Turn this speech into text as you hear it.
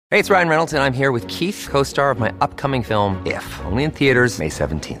Hey, it's Ryan Reynolds, and I'm here with Keith, co-star of my upcoming film, If, only in theaters May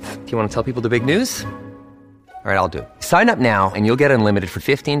 17th. Do you want to tell people the big news? All right, I'll do it. Sign up now and you'll get unlimited for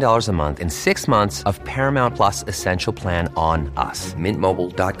 $15 a month and 6 months of Paramount Plus Essential Plan on us.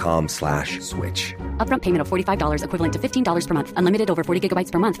 MintMobile.com/switch. Upfront payment of $45 equivalent to $15 per month. Unlimited over 40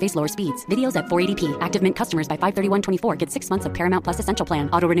 gigabytes per month. Face lower speeds. Videos at 480p. Active Mint customers by 531.24 get 6 months of Paramount Plus Essential Plan.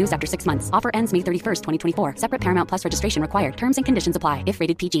 Auto renews after 6 months. Offer ends May 31st, 2024. Separate Paramount Plus registration required. Terms and conditions apply if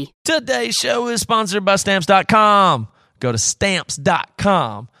rated PG. Today's show is sponsored by Stamps.com. Go to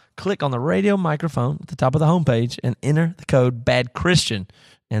Stamps.com. Click on the radio microphone at the top of the homepage and enter the code BADCHRISTIAN.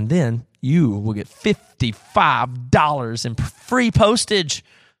 And then you will get $55 in free postage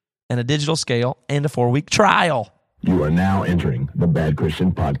and a digital scale and a 4-week trial. You are now entering the Bad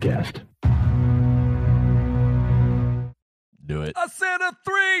Christian Podcast. Do it. I said a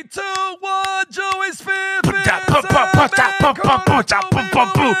 3, 2, 1, Joey's fifth.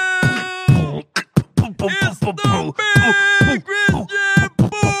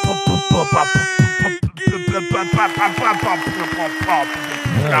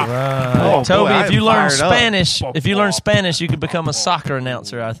 Toby, if you learn Spanish, you could become a soccer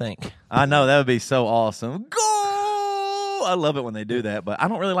announcer, I think. I know, that would be so awesome. Goal! I love it when they do that, but I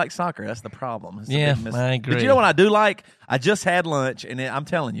don't really like soccer. That's the problem. It's Yeah, I agree. But you know what I do like? I just had lunch, and I'm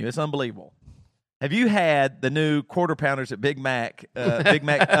telling you, it's unbelievable. Have you had the new quarter pounders at at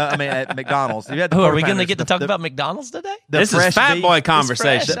McDonald's? Have you had the Are we going to get to talk about McDonald's today? This is fat boy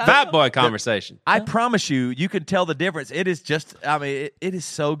conversation. fresh. Fat boy conversation. I promise you can tell the difference. It is just, it is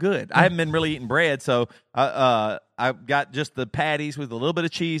so good. I haven't been really eating bread, so I've got just the patties with a little bit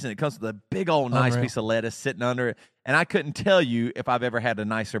of cheese, and it comes with a big old nice piece of lettuce sitting under it. And I couldn't tell you if I've ever had a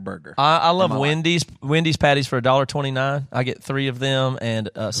nicer burger. I love Wendy's. Wendy's patties for $1.29. I get 3 of them and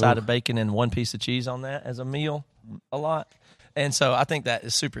a side of bacon and 1 piece of cheese on that as a meal a lot. And so I think that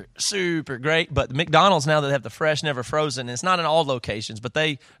is super, super great. But McDonald's, now that they have the fresh, never frozen, and it's not in all locations, but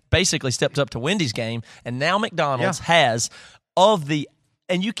they basically stepped up to Wendy's game. And now McDonald's has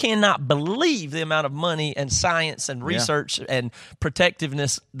and you cannot believe the amount of money and science and research and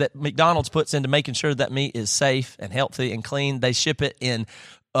protectiveness that McDonald's puts into making sure that meat is safe and healthy and clean. They ship it in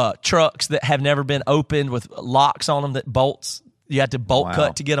trucks that have never been opened with locks on them that bolts. You have to bolt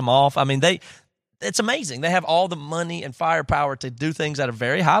cut to get them off. I mean, it's amazing. They have all the money and firepower to do things at a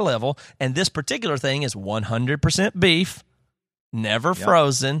very high level. And this particular thing is 100% beef. Never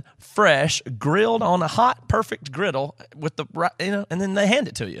frozen, fresh, grilled on a hot, perfect griddle with and then they hand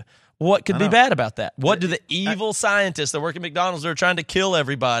it to you. What could be bad about that? What do the evil scientists that work at McDonald's that are trying to kill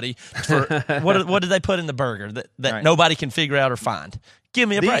everybody for? what did they put in the burger that nobody can figure out or find? Give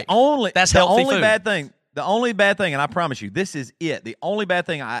me a break. That's healthy food. The only bad thing, and I promise you, this is it. The only bad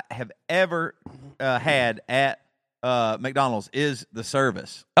thing I have ever had at McDonald's is the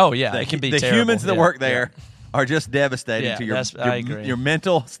service. Oh yeah, it can be the terrible. humans that work there. Are just devastating to your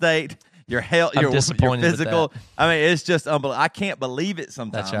mental state, your health, your physical. I mean, it's just unbelievable. I can't believe it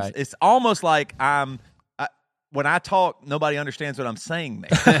sometimes. That's right. It's almost like when I talk, nobody understands what I'm saying there.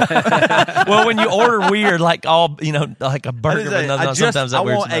 Well, when you order weird, like like a burger with nothing, sometimes that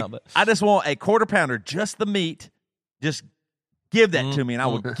weirds me out. But I just want a quarter pounder, just the meat. Just give that to me, and I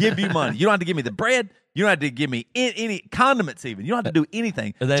will give you money. You don't have to give me the bread. You don't have to give me any condiments even. You don't have to do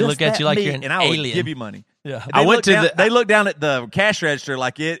anything. They look at you like you're an and I will alien. give you money. Yeah. They look down at the cash register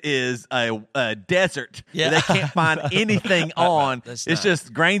like it is a desert. Yeah. They can't find anything on. It's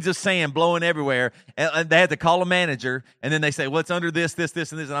just grains of sand blowing everywhere. And they have to call a manager, and then they say, what's under this, this,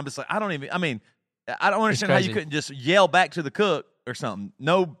 and this. And I'm just like, I don't understand how you couldn't just yell back to the cook or something.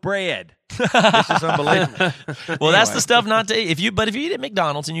 No bread. It's just unbelievable. Well, that's the stuff not to eat. If you eat at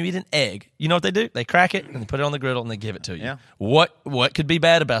McDonald's and you eat an egg, you know what they do? They crack it and they put it on the griddle and they give it to you. Yeah. What could be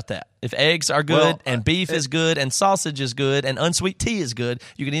bad about that? If eggs are good and beef is good and sausage is good and unsweet tea is good,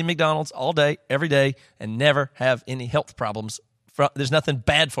 you can eat McDonald's all day, every day, and never have any health problems. There's nothing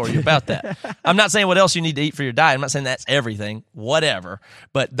bad for you about that. I'm not saying what else you need to eat for your diet. I'm not saying that's everything, whatever.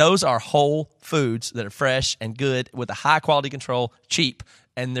 But those are whole foods that are fresh and good with a high quality control, cheap,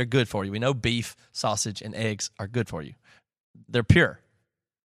 and they're good for you. We know beef, sausage, and eggs are good for you. They're pure.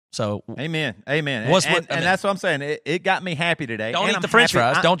 So, amen. And that's what I'm saying. It got me happy today. Don't eat the French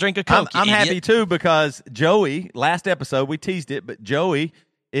fries. Don't drink a Coke. I'm happy too because Joey. Last episode we teased it, but Joey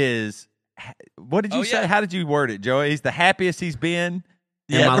is. What did you say? How did you word it, Joey? He's the happiest he's been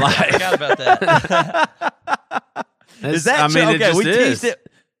in my life. I forgot about that. Is that true? Okay, we teased it.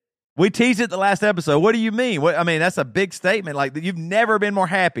 We teased it the last episode. What do you mean? That's a big statement. Like you've never been more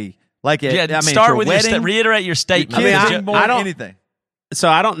happy. Like start with reiterate your statement. I don't anything. So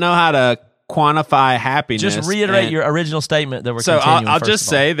I don't know how to quantify happiness. Just reiterate your original statement that we're so continuing. I'll just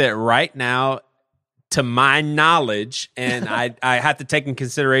say that right now, to my knowledge, and I have to take in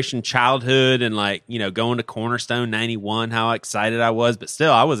consideration childhood and going to Cornerstone 91, how excited I was, but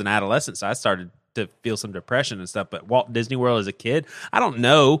still I was an adolescent, so I started to feel some depression and stuff. But Walt Disney World as a kid, I don't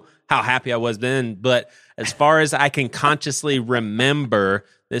know how happy I was then, but as far as I can consciously remember,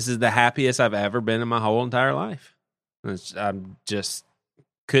 this is the happiest I've ever been in my whole entire life. I'm just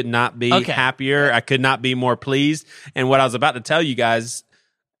could not be happier. I could not be more pleased. And what I was about to tell you guys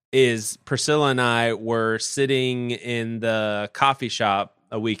is Priscilla and I were sitting in the coffee shop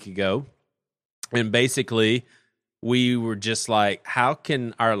a week ago, and basically we were just like, how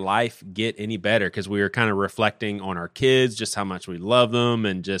can our life get any better? Because we were kind of reflecting on our kids, just how much we love them,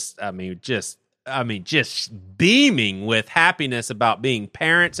 and just beaming with happiness about being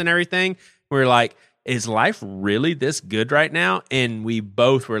parents and everything. We were like, is life really this good right now? And we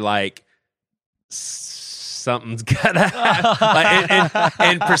both were like, something's gotta happen.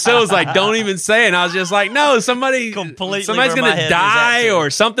 And Priscilla's like, don't even say it. And I was just like, no, somebody's gonna die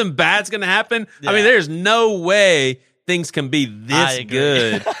or something bad's gonna happen. Yeah. I mean, there's no way things can be this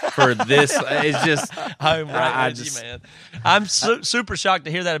good for this. It's just, I'm right with you, man. I'm super shocked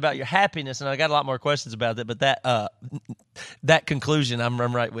to hear that about your happiness, and I got a lot more questions about that. But that conclusion, I'm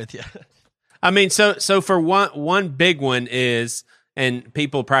right with you. I mean, so for one big one is, and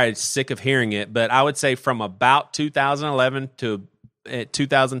people are probably sick of hearing it, but I would say from about 2011 to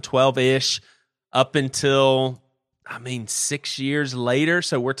 2012-ish up until, 6 years later,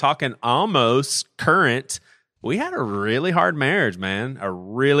 so we're talking almost current, we had a really hard marriage, man, a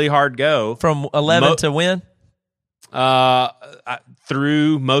really hard go. From 11 to when?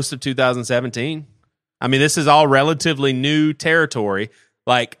 Through most of 2017. I mean, this is all relatively new territory.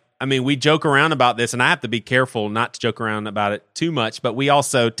 We joke around about this, and I have to be careful not to joke around about it too much, but we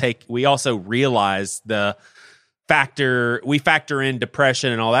also realize we factor in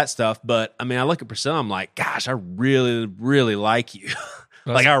depression and all that stuff. But I look at Priscilla, I'm like, gosh, I really, really like you.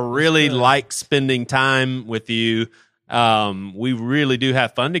 I really like spending time with you. We really do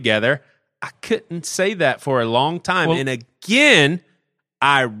have fun together. I couldn't say that for a long time. Well, and again,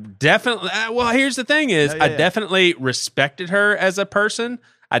 I definitely, here's the thing is, I definitely respected her as a person.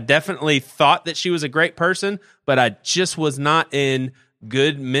 I definitely thought that she was a great person, but I just was not in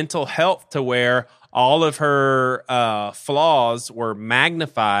good mental health to where all of her flaws were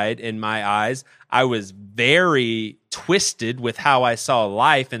magnified in my eyes. I was very twisted with how I saw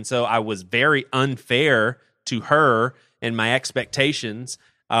life, and so I was very unfair to her and my expectations.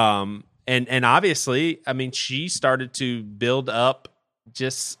 And obviously, she started to build up.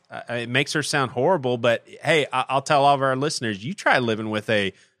 Just it makes her sound horrible, but hey, I'll tell all of our listeners, you try living with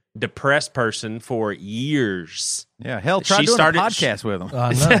a depressed person for years. Yeah, hell, try doing a podcast with them.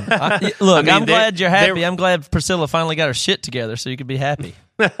 Look, I'm glad you're happy. I'm glad Priscilla finally got her shit together so you can be happy.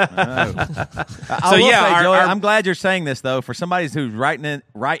 Joey, I'm glad you're saying this, though, for somebody who's right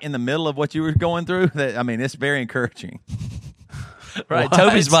in the middle of what you were going through. It's very encouraging. Right, what?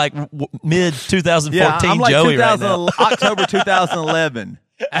 Toby's like mid 2014 I'm like Joey right now. October 2011.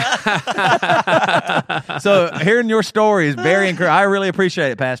 So hearing your story is very encouraging. I really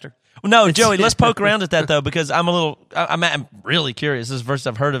appreciate it, Pastor. Well, no, Joey, let's poke around at that though, because I'm really curious. This is the first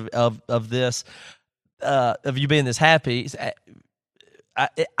I've heard of this, of you being this happy.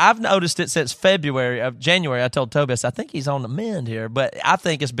 I've noticed it since January. I told Toby, I think he's on the mend here, but I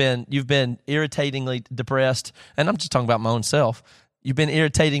think you've been irritatingly depressed, and I'm just talking about my own self. You've been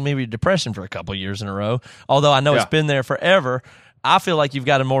irritating me with depression for a couple of years in a row, although I know it's been there forever. I feel like you've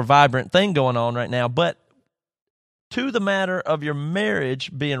got a more vibrant thing going on right now. But to the matter of your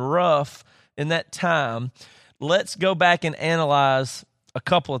marriage being rough in that time, let's go back and analyze a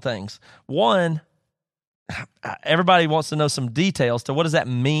couple of things. One, everybody wants to know some details to what does that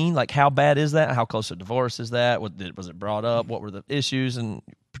mean? Like, how bad is that? How close to divorce is that? Was it brought up? What were the issues? And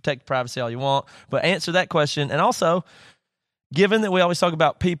protect privacy all you want. But answer that question. And also, given that we always talk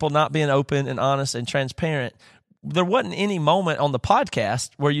about people not being open and honest and transparent, there wasn't any moment on the podcast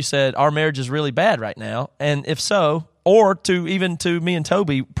where you said our marriage is really bad right now. And if so, or to me and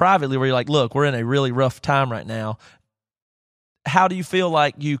Toby privately, where you're like, look, we're in a really rough time right now. How do you feel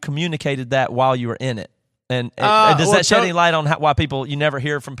like you communicated that while you were in it? And does that shed any light on why you never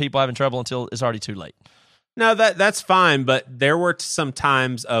hear from people having trouble until it's already too late? No, that's fine, but there were some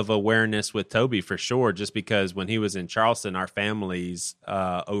times of awareness with Toby for sure, just because when he was in Charleston, our families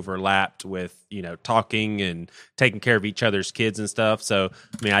overlapped with, talking and taking care of each other's kids and stuff. So,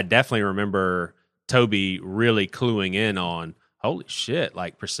 I definitely remember Toby really cluing in on, holy shit,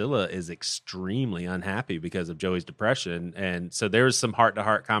 like Priscilla is extremely unhappy because of Joey's depression. And so there was some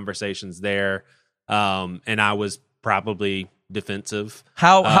heart-to-heart conversations there. And I was probably defensive.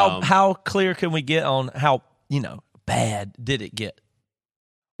 How clear can we get on how, bad did it get?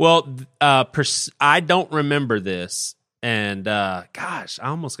 Well, I don't remember this. And gosh, I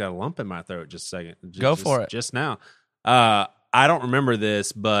almost got a lump in my throat just a second. Go for it. Just now. I don't remember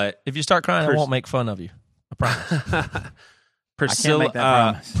this, but if you start crying, I won't make fun of you. I promise. Priscilla, I can't make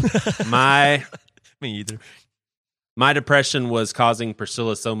that promise. Me either. My depression was causing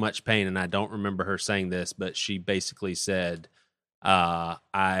Priscilla so much pain, and I don't remember her saying this, but she basically said,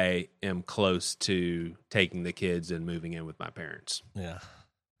 I am close to taking the kids and moving in with my parents. Yeah.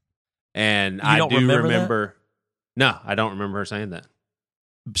 And I do remember. No, I don't remember her saying that.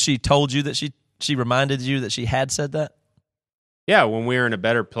 She told you that she reminded you that she had said that? Yeah, when we were in a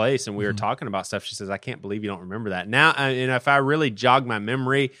better place and we were talking about stuff, she says, I can't believe you don't remember that. Now, and if I really jog my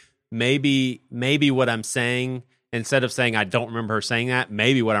memory, maybe what I'm saying, instead of saying I don't remember her saying that,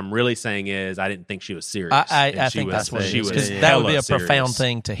 maybe what I'm really saying is I didn't think she was serious. I think that's what it is. Because that would be a profound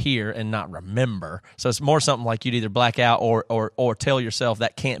thing to hear and not remember. So it's more something like you'd either black out or tell yourself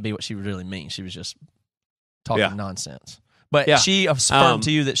that can't be what she really means. She was just talking nonsense. But she affirmed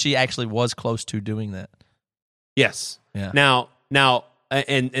to you that she actually was close to doing that. Yes. Yeah. Now,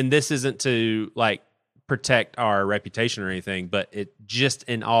 and this isn't to like protect our reputation or anything, but it just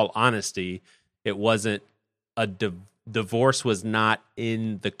in all honesty, it wasn't a divorce was not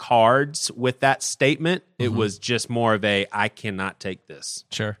in the cards with that statement. It was just more of a I cannot take this.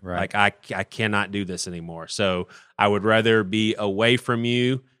 Sure. Right. Like I cannot do this anymore. So I would rather be away from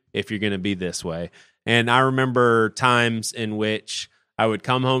you if you're going to be this way. And I remember times in which I would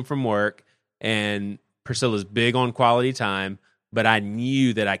come home from work and Priscilla's big on quality time, but I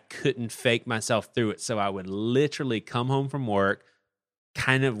knew that I couldn't fake myself through it. So I would literally come home from work,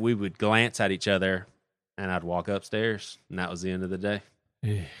 we would glance at each other, and I'd walk upstairs, and that was the end of the day.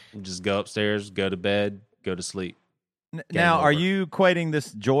 Just go upstairs, go to bed, go to sleep. Now, are you equating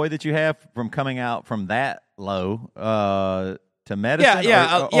this joy that you have from coming out from that low to medicine?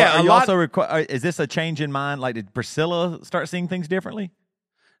 Is this a change in mind? Like, did Priscilla start seeing things differently?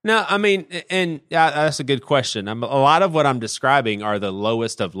 No, I mean, and that's a good question. A lot of what I'm describing are the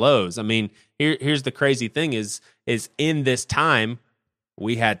lowest of lows. I mean, here's the crazy thing is in this time,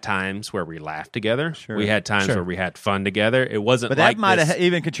 we had times where we laughed together. Sure. We had times where we had fun together. It wasn't but that might have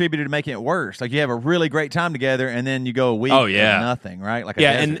even contributed to making it worse. Like you have a really great time together, and then you go a week with nothing, right? Like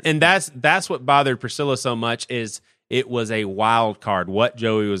and that's what bothered Priscilla so much is it was a wild card what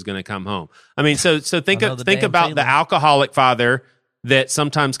Joey was going to come home. I mean, so think about the alcoholic father that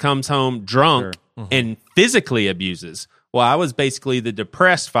sometimes comes home drunk and physically abuses. Well, I was basically the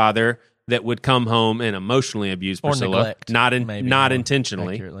depressed father that would come home and emotionally abuse Priscilla, not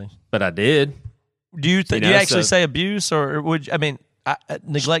intentionally, accurately. But I did. Do you do you actually say abuse, or would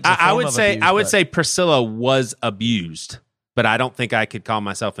neglect? I would say Priscilla was abused, but I don't think I could call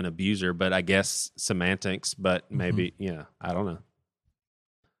myself an abuser. But I guess semantics. But maybe I don't know.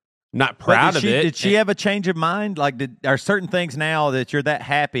 Not proud of it. Did she have a change of mind? Like, are certain things now that you're that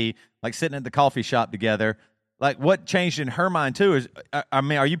happy, like sitting at the coffee shop together? Like, what changed in her mind too? Is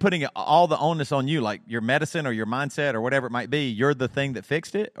are you putting all the onus on you, like your medicine or your mindset or whatever it might be? You're the thing that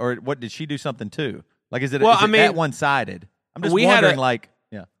fixed it, or what did she do something too? Like, is it that one sided? I'm just wondering.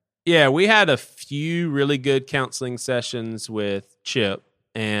 Yeah, we had a few really good counseling sessions with Chip,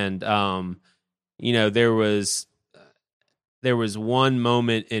 and there was one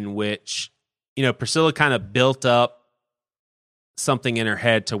moment in which, Priscilla kind of built up something in her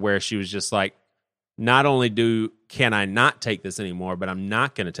head to where she was just like, not only can I not take this anymore, but I'm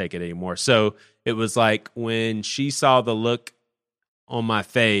not going to take it anymore. So it was like when she saw the look on my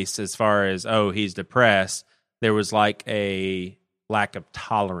face as far as, oh, he's depressed, there was like a lack of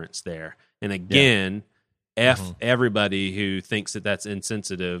tolerance there. And again, everybody who thinks that that's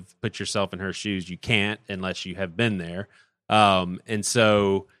insensitive, put yourself in her shoes. You can't unless you have been there. And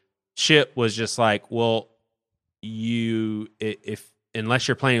so Chip was just like, well, unless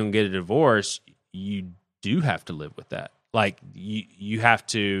you're planning on getting a divorce, you do have to live with that. Like you have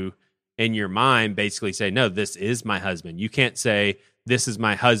to, in your mind, basically say, no, this is my husband. You can't say this is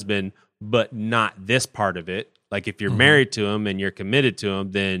my husband, but not this part of it. Like if you're married to him and you're committed to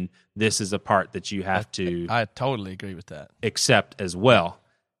him, then this is a part that you have to. I totally agree with that. Accept as well.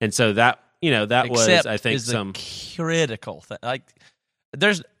 And so that was, I think, is some critical thing. Like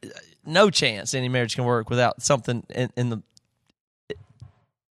there's no chance any marriage can work without something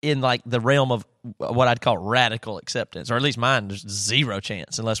in like the realm of what I'd call radical acceptance, or at least mine. There's zero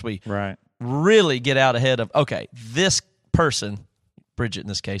chance unless we really get out ahead of, okay, this person, Bridget in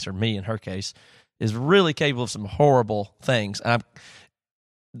this case, or me in her case, is really capable of some horrible things.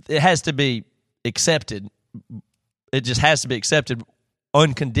 It has to be accepted. It just has to be accepted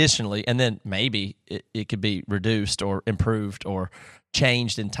unconditionally, and then maybe it could be reduced or improved or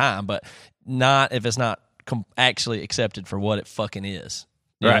changed in time, but not if it's not actually accepted for what it fucking is.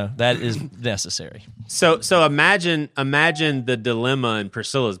 You know, that is necessary. So imagine the dilemma in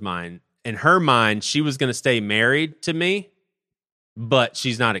Priscilla's mind. In her mind, she was going to stay married to me, but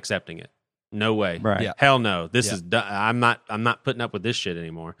she's not accepting it. No way. Right. Yeah. Hell no. This is I'm not putting up with this shit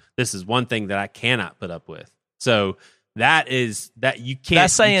anymore. This is one thing that I cannot put up with. So that you can't.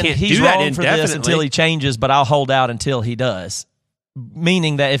 That's saying you can't he's do that wrong for this until he changes, but I'll hold out until he does.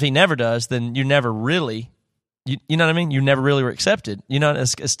 Meaning that if he never does, then you never really, you know what I mean? You never really were accepted. You know,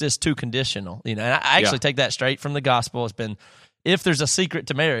 it's just too conditional. You know, and I actually take that straight from the gospel. It's been, if there's a secret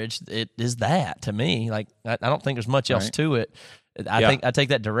to marriage, it is that to me. Like I don't think there's much else to it. I think I take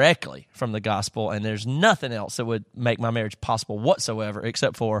that directly from the gospel, and there's nothing else that would make my marriage possible whatsoever,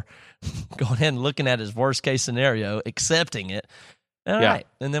 except for going ahead and looking at his worst case scenario, accepting it. All right,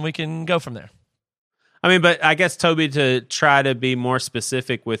 and then we can go from there. I mean, but I guess, Toby, to try to be more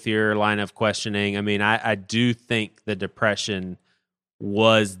specific with your line of questioning, I mean, I do think the depression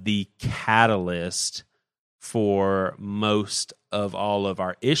was the catalyst for most of all of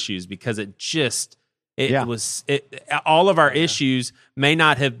our issues, because all of our issues may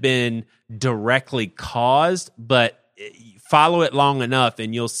not have been directly caused, but follow it long enough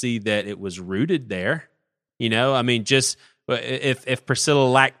and you'll see that it was rooted there. You know, I mean, just if Priscilla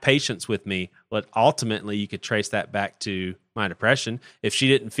lacked patience with me, well, ultimately you could trace that back to my depression. If she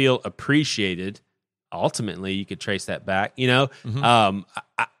didn't feel appreciated, ultimately you could trace that back. You know,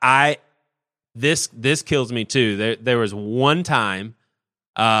 this kills me too. There was one time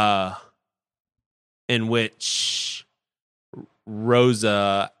in which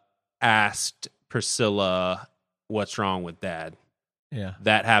Rosa asked Priscilla, "What's wrong with Dad?" Yeah,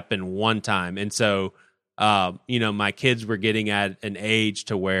 that happened one time, and so my kids were getting at an age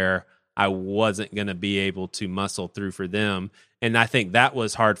to where I wasn't going to be able to muscle through for them. And I think that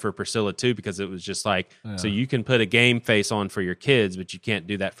was hard for Priscilla too, because it was just like, so you can put a game face on for your kids, but you can't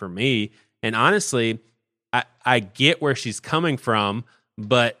do that for me. And honestly, I get where she's coming from,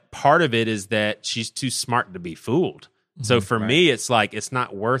 but part of it is that she's too smart to be fooled. So for me, it's like, it's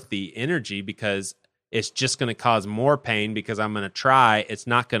not worth the energy, because it's just going to cause more pain, because I'm going to try. It's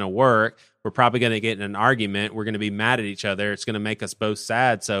not going to work. We're probably going to get in an argument. We're going to be mad at each other. It's going to make us both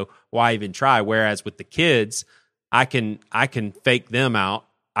sad. So why even try? Whereas with the kids, I can fake them out.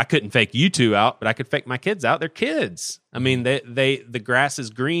 I couldn't fake you two out, but I could fake my kids out. They're kids. I mean, the grass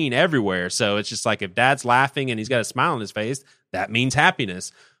is green everywhere. So it's just like, if Dad's laughing and he's got a smile on his face, that means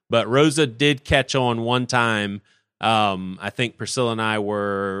happiness. But Rosa did catch on one time. I think Priscilla and I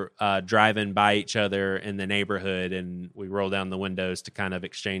were driving by each other in the neighborhood, and we rolled down the windows to kind of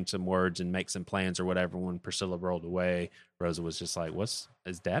exchange some words and make some plans or whatever. When Priscilla rolled away, Rosa was just like,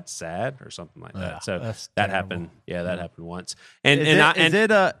 is Dad sad or something like that? So that terrible. happened. Yeah, that happened once. And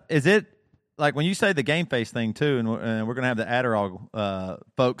is it like when you say the game face thing too, and we're going to have the Adderall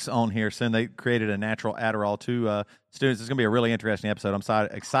folks on here soon. They created a natural Adderall to students. It's going to be a really interesting episode. I'm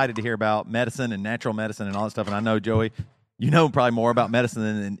excited to hear about medicine and natural medicine and all that stuff. And I know, Joey, you know probably more about medicine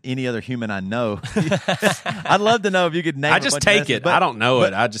than any other human I know. I'd love to know if you could name. I just take it. I don't know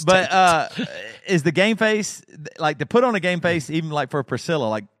it. I just. But is the game face, like, to put on a game face, even like for Priscilla,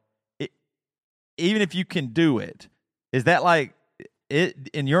 like even if you can do it, is that like? It,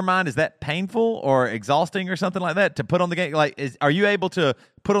 in your mind, is that painful or exhausting or something like that to put on the game? Like, are you able to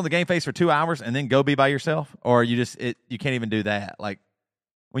put on the game face for 2 hours and then go be by yourself, or you can't even do that? Like,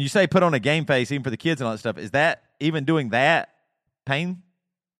 when you say put on a game face, even for the kids and all that stuff, is that even doing that pain?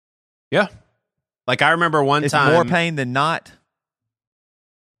 Yeah, like I remember one time, it's more pain than not.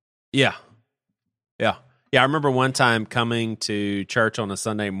 Yeah. I remember one time coming to church on a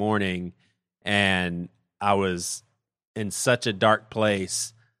Sunday morning, and I was in such a dark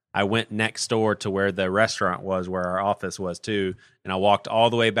place. I went next door to where the restaurant was, where our office was too, and I walked all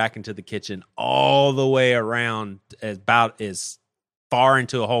the way back into the kitchen, all the way around, about as far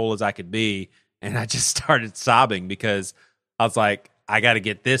into a hole as I could be, and I just started sobbing, because I was like, I got to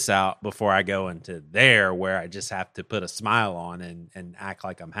get this out before I go into there, where I just have to put a smile on and act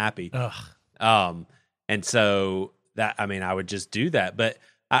like I'm happy. And so that, I mean, I would just do that. But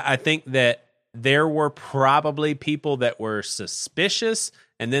I think that there were probably people that were suspicious,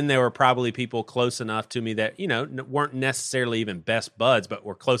 and then there were probably people close enough to me that, weren't necessarily even best buds, but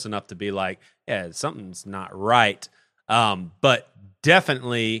were close enough to be like, yeah, something's not right. But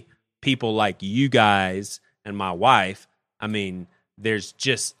definitely people like you guys and my wife I mean, there's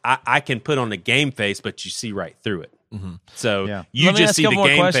just I can put on a game face, but you see right through it. Mm-hmm. So you just see the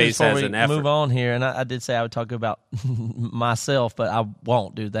game face as an effort. Move on here, and I did say I would talk about myself, but I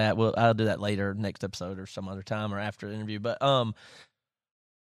won't do that. I'll do that later, next episode, or some other time, or after the interview. But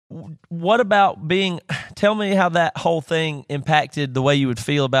what about tell me how that whole thing impacted the way you would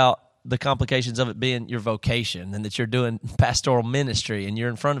feel about the complications of it being your vocation, and that you're doing pastoral ministry, and you're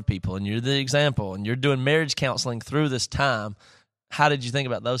in front of people, and you're the example, and you're doing marriage counseling through this time. How did you think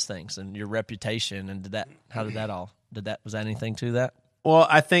about those things and your reputation, and was that anything to that? Well,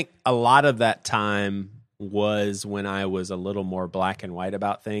 I think a lot of that time was when I was a little more black and white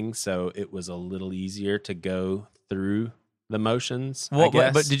about things, so it was a little easier to go through the motions. I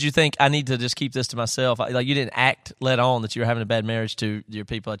guess. But did you think I need to just keep this to myself? Like, you didn't let on that you were having a bad marriage to your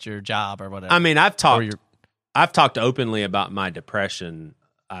people at your job or whatever. I mean, I've talked openly about my depression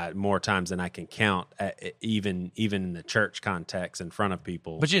more times than I can count, even in the church context in front of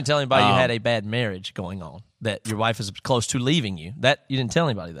people. But you didn't tell anybody you had a bad marriage going on, that your wife is close to leaving you. That you didn't tell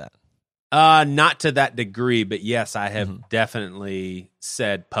anybody that. Not to that degree, but yes, I have definitely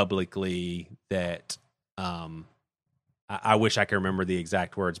said publicly that. I wish I could remember the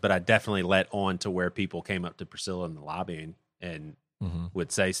exact words, but I definitely let on to where people came up to Priscilla in the lobby and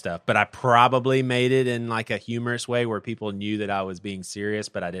would say stuff. But I probably made it in like a humorous way where people knew that I was being serious,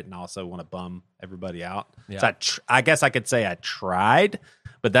 but I didn't also want to bum everybody out. Yeah. So I guess I could say I tried,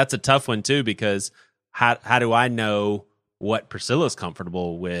 but that's a tough one too, because how do I know what Priscilla's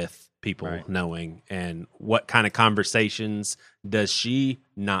comfortable with people knowing, and what kind of conversations does she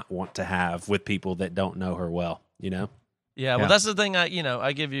not want to have with people that don't know her well, you know? Yeah, well, that's the thing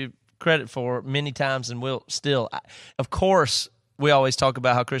I give you credit for many times, and will still. Of course, we always talk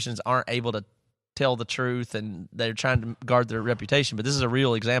about how Christians aren't able to tell the truth, and they're trying to guard their reputation. But this is a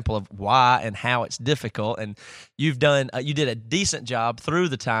real example of why and how it's difficult. And you did a decent job through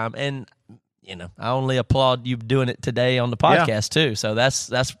the time, and I only applaud you doing it today on the podcast too. So that's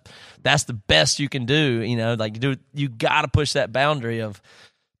the best you can do. You got to push that boundary of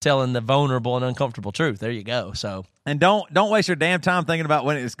telling the vulnerable and uncomfortable truth. There you go. So, and don't waste your damn time thinking about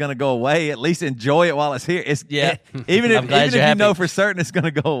when it's going to go away. At least enjoy it while it's here. Even if you know for certain it's going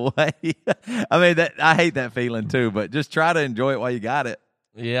to go away. I mean, I hate that feeling too. But just try to enjoy it while you got it.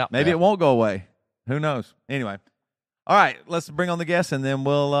 Yeah, maybe it won't go away. Who knows? Anyway, all right. Let's bring on the guests, and then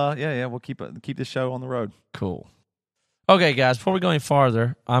we'll we'll keep the show on the road. Cool. Okay, guys, before we go any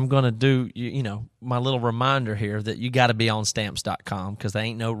farther, I'm going to do, my little reminder here that you got to be on Stamps.com, because there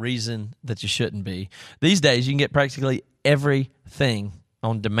ain't no reason that you shouldn't be. These days, you can get practically everything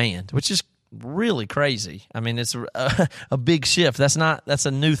on demand, which is really crazy. I mean, it's a big shift. That's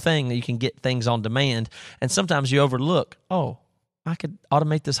a new thing, that you can get things on demand. And sometimes you overlook, I could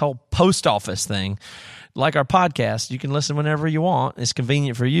automate this whole post office thing. Like our podcast, you can listen whenever you want. It's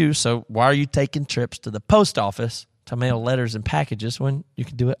convenient for you. So why are you taking trips to the post office to mail letters and packages when you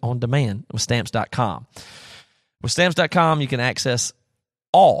can do it on demand with Stamps.com? With Stamps.com, you can access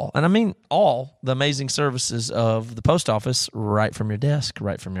all, and I mean all, the amazing services of the post office right from your desk,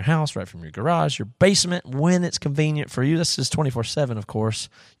 right from your house, right from your garage, your basement, when it's convenient for you. This is 24/7, of course.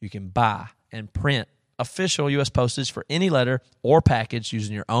 You can buy and print official U.S. postage for any letter or package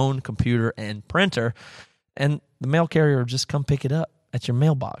using your own computer and printer, and the mail carrier will just come pick it up at your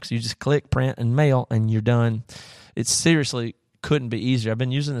mailbox. You just click, print, and mail, and you're done. It seriously couldn't be easier. I've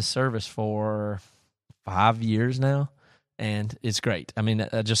been using this service for 5 years now, and it's great. I mean,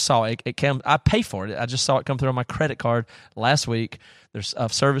 I just saw it. I pay for it. I just saw it come through on my credit card last week. There's a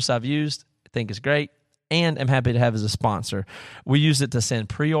service I've used. I think it's great, and I'm happy to have as a sponsor. We use it to send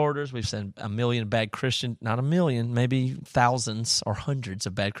pre-orders. We've sent 1 million Bad Christian, not 1 million, maybe thousands or hundreds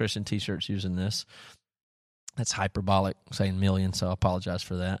of Bad Christian t-shirts using this. That's hyperbolic, saying million, so I apologize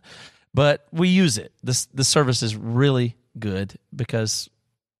for that. But we use it. This service is really good because,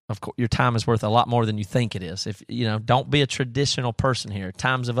 of course, your time is worth a lot more than you think it is. If don't be a traditional person here.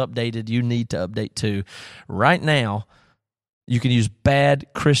 Times have updated. You need to update too. Right now, you can use Bad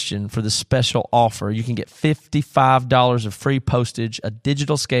Christian for the special offer. You can get $55 of free postage, a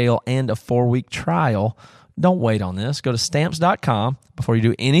digital scale, and a 4-week trial. Don't wait on this. Go to Stamps.com before you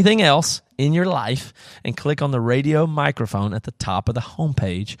do anything else in your life and click on the radio microphone at the top of the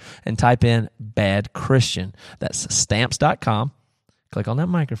homepage and type in Bad Christian. That's Stamps.com. Click on that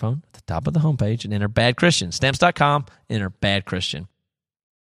microphone at the top of the homepage and enter Bad Christian. Stamps.com, enter Bad Christian.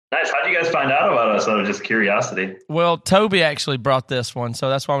 Nice. How did you guys find out about us? Out of just curiosity. Well, Toby actually brought this one, so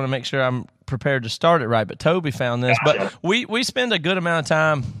that's why I want to make sure I'm prepared to start it right. But Toby found this. Gotcha. But we spend a good amount of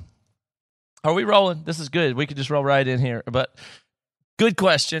time. Are we rolling? This is good. We could just roll right in here. But good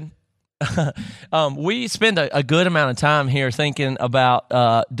question. we spend a good amount of time here thinking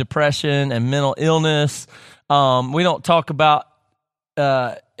about depression and mental illness. We don't talk about,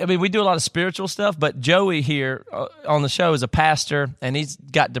 we do a lot of spiritual stuff, but Joey here on the show is a pastor, and he's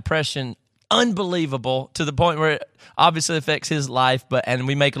got depression unbelievable to the point where it obviously affects his life, and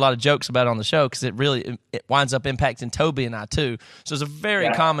we make a lot of jokes about it on the show because it winds up impacting Toby and I too. So it's a very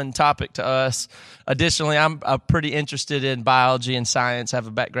common topic to us. Additionally, I'm pretty interested in biology and science, have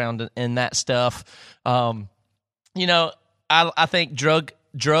a background in that stuff. I think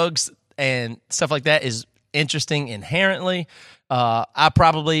drugs and stuff like that is interesting inherently. I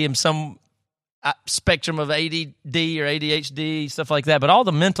probably am some spectrum of ADD or ADHD, stuff like that. But all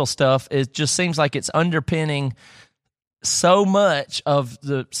the mental stuff, it just seems like it's underpinning so much of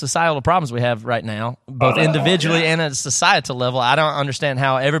the societal problems we have right now, both individually and at a societal level. I don't understand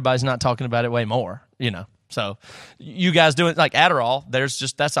how everybody's not talking about it way more, So you guys doing like Adderall,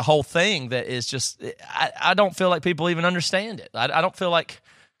 that's a whole thing that is just, I don't feel like people even understand it. I don't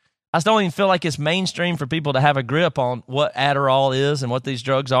even feel like it's mainstream for people to have a grip on what Adderall is and what these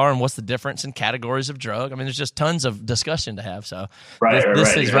drugs are and what's the difference in categories of drug. I mean, there's just tons of discussion to have. So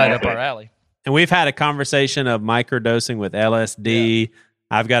this is right up our alley. And we've had a conversation of microdosing with LSD. Yeah.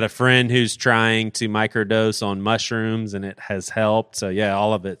 I've got a friend who's trying to microdose on mushrooms, and it has helped. So, yeah,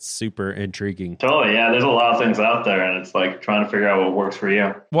 all of it's super intriguing. Totally, yeah. There's a lot of things out there, and it's like trying to figure out what works for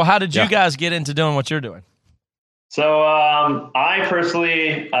you. Well, how did you guys get into doing what you're doing? So I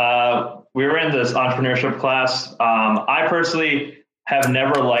personally, we were in this entrepreneurship class. I personally have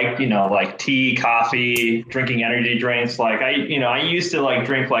never liked, like tea, coffee, drinking energy drinks. Like I used to like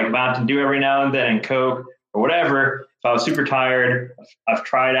drink like Mountain Dew every now and then and Coke or whatever. If I was super tired, I've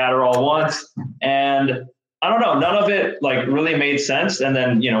tried Adderall once, and I don't know, none of it like really made sense. And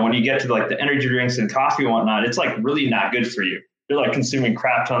then, when you get to like the energy drinks and coffee and whatnot, it's like really not good for you. You're like consuming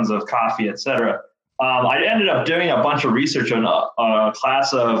crap tons of coffee, etc. I ended up doing a bunch of research on a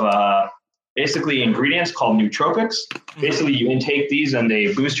class of basically ingredients called nootropics. Basically, you intake these and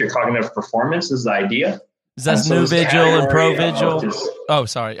they boost your cognitive performance is the idea. Is that NuVigil and ProVigil? Oh,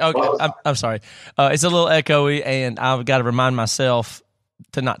 sorry. Okay, I'm sorry. It's a little echoey, and I've got to remind myself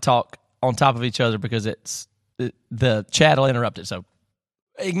to not talk on top of each other because the chat will interrupt it. So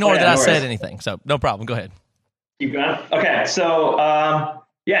ignore that I said anything. So no problem. Go ahead. Keep going. Okay, so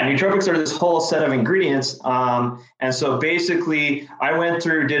nootropics are this whole set of ingredients. And so basically I went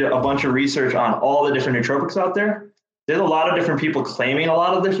through, did a bunch of research on all the different nootropics out there. There's a lot of different people claiming a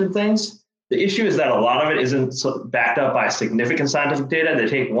lot of different things. The issue is that a lot of it isn't backed up by significant scientific data. They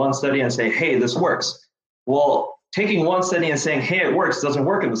take one study and say, hey, this works. Well, taking one study and saying, hey, it works doesn't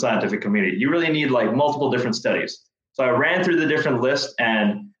work in the scientific community. You really need like multiple different studies. So I ran through the different lists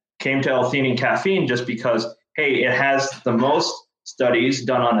and came to L-theanine caffeine just because, hey, it has the most studies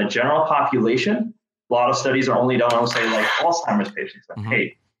done on a general population. A lot of studies are only done on, say, like Alzheimer's patients. Mm-hmm.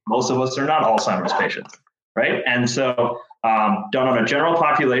 Hey, most of us are not Alzheimer's patients, right? And so done on a general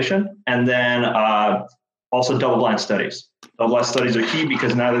population, and then also double-blind studies. Double-blind studies are key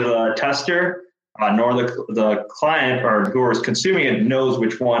because neither the tester nor the client or who is consuming it knows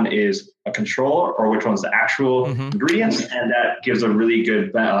which one is a control or which one's the actual ingredients, and that gives a really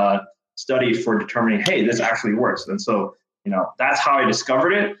good study for determining, hey, this actually works. And so, that's how I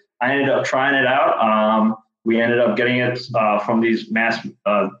discovered it. I ended up trying it out. We ended up getting it from these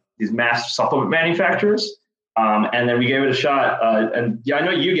mass supplement manufacturers. And then we gave it a shot. And yeah, I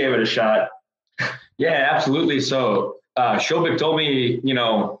know you gave it a shot. Yeah, absolutely. So Shobik told me,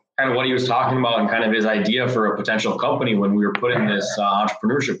 kind of what he was talking about and kind of his idea for a potential company when we were putting this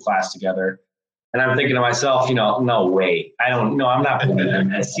entrepreneurship class together. And I'm thinking to myself, no way. I'm not believing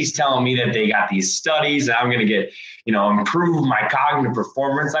this. He's telling me that they got these studies and I'm going to get, improve my cognitive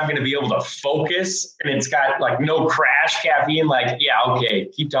performance. I'm going to be able to focus, and it's got like no crash caffeine. Like, yeah, okay,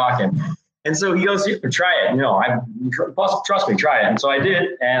 keep talking. And so he goes, try it. Trust me, try it. And so I did.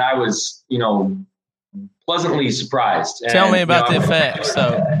 And I was, pleasantly surprised. Tell me about the effects.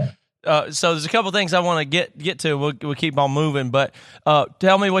 So there's a couple of things I want to get to. We'll keep on moving, but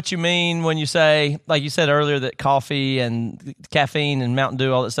tell me what you mean when you say, like you said earlier, that coffee and caffeine and Mountain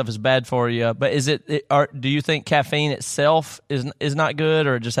Dew, all that stuff is bad for you. But do you think caffeine itself is not good,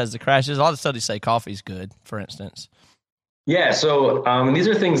 or it just has the crashes? A lot of studies say coffee's good, for instance. Yeah, so these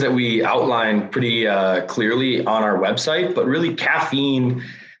are things that we outline pretty clearly on our website, but really caffeine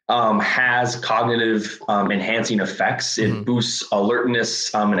has cognitive enhancing effects. It boosts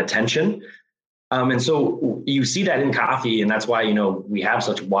alertness and attention. And so you see that in coffee, and that's why, we have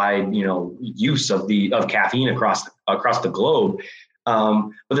such wide, use of caffeine across the globe.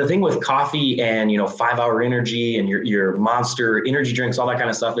 But the thing with coffee and, 5-Hour Energy and your Monster energy drinks, all that kind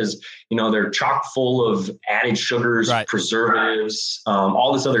of stuff is, they're chock full of added sugars, preservatives,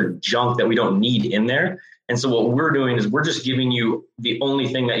 all this other junk that we don't need in there. And so what we're doing is we're just giving you the only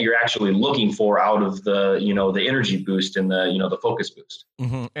thing that you're actually looking for out of the, the energy boost and the focus boost.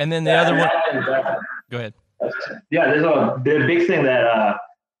 Mm-hmm. And then the other one, go ahead. Yeah, there's a big thing that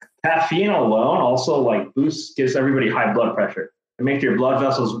caffeine alone also gives everybody high blood pressure. It makes your blood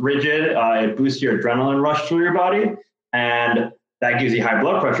vessels rigid. It boosts your adrenaline rush through your body, and that gives you high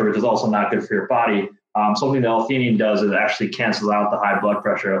blood pressure, which is also not good for your body. Something that L-theanine does is it actually cancels out the high blood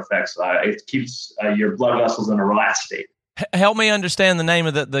pressure effects. It keeps your blood vessels in a relaxed state. Help me understand the name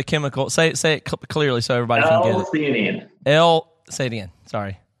of the chemical. Say it clearly so everybody can get it. L-theanine. Say it again.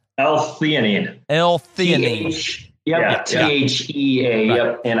 Sorry. L-theanine. L-theanine. Yep. THEA. Right.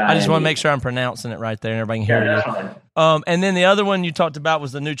 Yep. And I just want to make sure I'm pronouncing it right there and everybody can hear it. And then the other one you talked about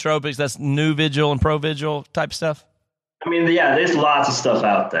was the nootropics. That's NuVigil and ProVigil type stuff. I mean, yeah, there's lots of stuff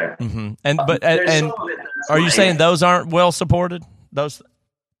out there. Mm-hmm. And are you saying those aren't well supported? Those?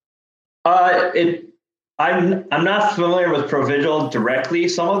 I'm not familiar with ProVigil directly.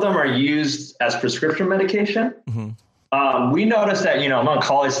 Some of them are used as prescription medication. Mm-hmm. We noticed that, among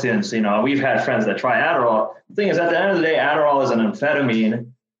college students, we've had friends that try Adderall. The thing is, at the end of the day, Adderall is an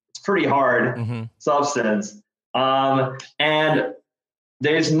amphetamine. It's pretty hard substance. And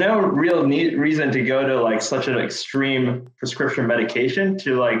there's no real reason to go to such an extreme prescription medication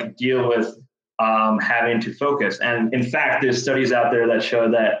to deal with having to focus. And in fact, there's studies out there that show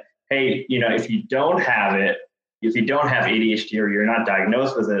that, hey, if you don't have it, if you don't have ADHD or you're not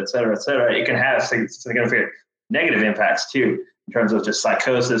diagnosed with it, et cetera, it can have significant negative impacts too, in terms of just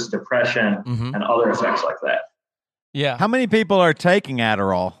psychosis, depression, and other effects like that. Yeah. How many people are taking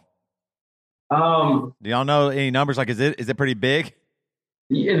Adderall? Do y'all know any numbers? Is it pretty big?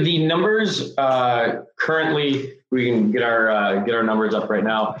 The numbers currently, we can get our numbers up right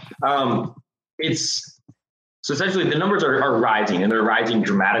now. So essentially the numbers are rising, and they're rising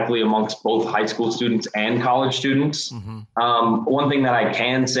dramatically amongst both high school students and college students. One thing that I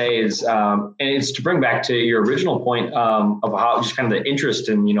can say is, and it's to bring back to your original point of how just kind of the interest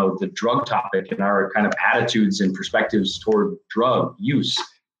in, the drug topic and our kind of attitudes and perspectives toward drug use.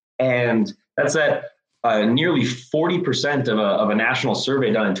 And that's that nearly 40% of a national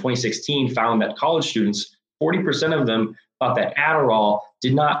survey done in 2016 found that college students, 40% of them thought that Adderall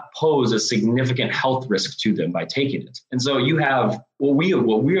did not pose a significant health risk to them by taking it. And so you have what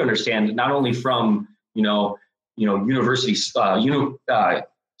we understand not only from universities,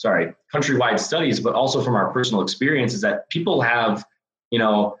 countrywide studies, but also from our personal experience, is that people have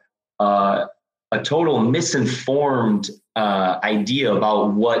a total misinformed idea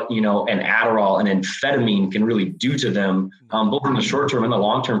about what an Adderall and amphetamine can really do to them, both in the short term and the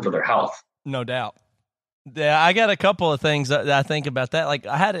long term for their health. No doubt. Yeah, I got a couple of things that I think about that.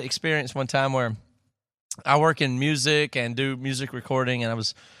 I had an experience one time where I work in music and do music recording, and I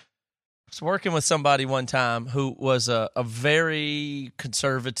was working with somebody one time who was a very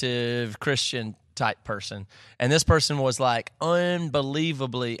conservative Christian type person. And this person was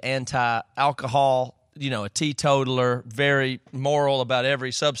unbelievably anti-alcohol, a teetotaler, very moral about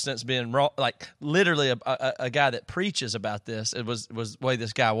every substance being wrong, literally a guy that preaches about this. It was the way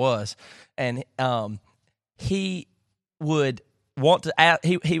this guy was. And he would want to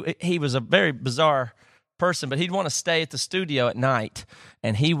he was a very bizarre person, but he'd want to stay at the studio at night,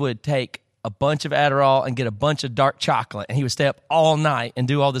 and he would take a bunch of Adderall and get a bunch of dark chocolate, and he would stay up all night and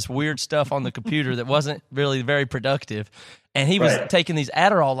do all this weird stuff on the computer that wasn't really very productive. And he was taking these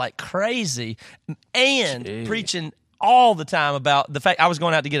Adderall like crazy and preaching all the time about the fact I was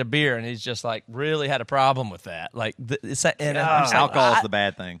going out to get a beer, and he's just really had a problem with that. Alcohol is the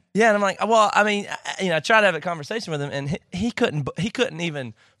bad thing. Yeah, and I'm like, well, I mean, I tried to have a conversation with him, and he couldn't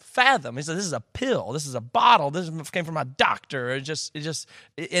even fathom. He said, "This is a pill. This is a bottle. This came from my doctor." It just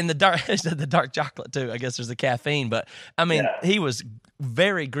in the dark. He said the dark chocolate too. I guess there's the caffeine, but I mean, he was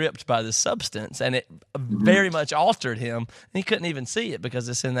very gripped by this substance, and it very much altered him. And he couldn't even see it because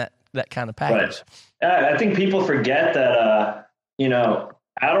it's in that kind of package. I think people forget that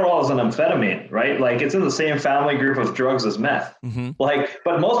Adderall is an amphetamine, right? It's in the same family group of drugs as meth.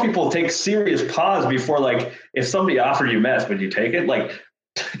 But most people take serious pause before, if somebody offered you meth, would you take it?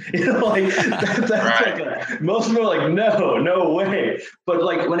 Most people are like, no way. But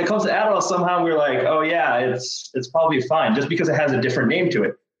when it comes to Adderall, somehow we're like, oh yeah, it's probably fine, just because it has a different name to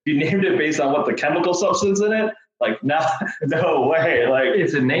it. If you named it based on what the chemical substance in it, no way.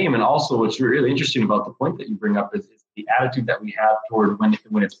 It's a name. And also what's really interesting about the point that you bring up is the attitude that we have toward when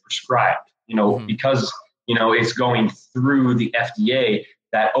it's prescribed, because, it's going through the FDA,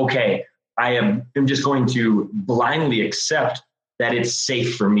 that, okay, I'm just going to blindly accept that it's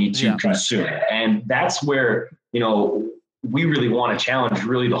safe for me to consume. And that's where, we really want to challenge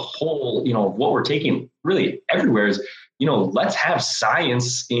really the whole, what we're taking really everywhere is, let's have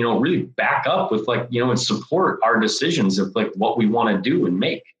science, really back up with and support our decisions of what we want to do and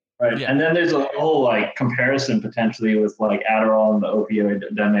make. Right. Yeah. And then there's a whole comparison potentially with Adderall and the opioid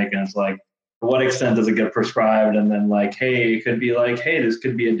epidemic. And it's to what extent does it get prescribed? And then hey, it could be hey, this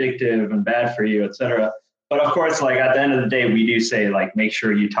could be addictive and bad for you, et cetera. But of course, at the end of the day, we do say make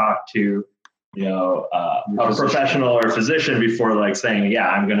sure you talk to, a professional or a physician before saying, yeah,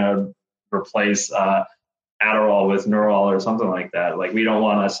 I'm going to replace Adderall with Neural or something like that. We don't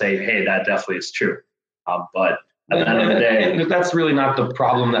want to say, hey, that definitely is true. But at the end of the day, that's really not the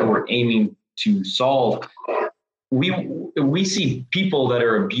problem that we're aiming to solve. We see people that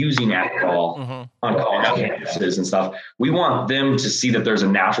are abusing Adderall on college campuses and stuff. We want them to see that there's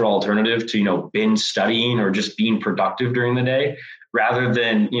a natural alternative to, binge studying or just being productive during the day, rather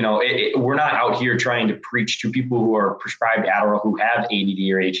than, we're not out here trying to preach to people who are prescribed Adderall who have ADD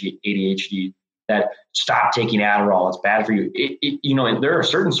or ADHD that stop taking Adderall. It's bad for you. And there are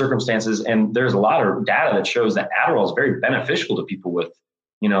certain circumstances, and there's a lot of data that shows that Adderall is very beneficial to people with,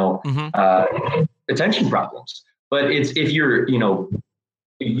 attention problems. But it's if you're,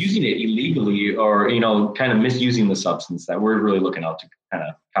 using it illegally or, kind of misusing the substance that we're really looking out to kind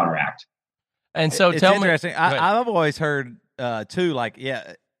of counteract. And so it's interesting. I've always heard too,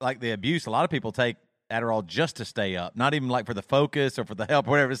 the abuse. A lot of people take Adderall just to stay up, not even for the focus or for the help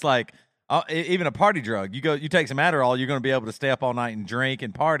or whatever. It's even a party drug. You take some Adderall, you're going to be able to stay up all night and drink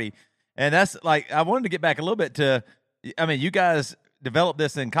and party. And that's I wanted to get back a little bit to, you guys developed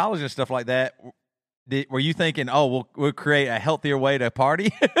this in college and stuff like that. Were you thinking, oh, we'll create a healthier way to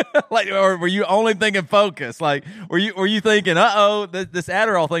party? Or were you only thinking focus? Were you thinking, this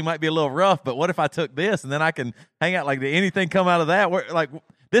Adderall thing might be a little rough, but what if I took this and then I can hang out? Did anything come out of that?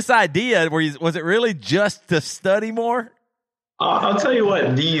 This idea, was it really just to study more? I'll tell you what,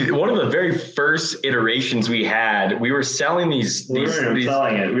 one of the very first iterations we had, we were selling these. We weren't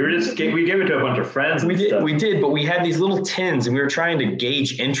selling it. We gave it to a bunch of friends. We did, but we had these little tins, and we were trying to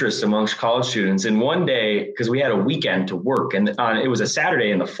gauge interest amongst college students. And one day, because we had a weekend to work, and it was a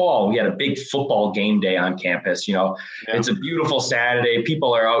Saturday in the fall, we had a big football game day on campus. It's a beautiful Saturday.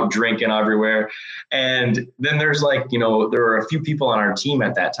 People are out drinking everywhere. And then there's there were a few people on our team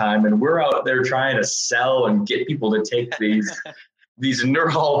at that time, and we're out there trying to sell and get people to take these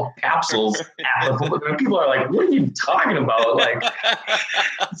Neural capsules. People are like, what are you talking about?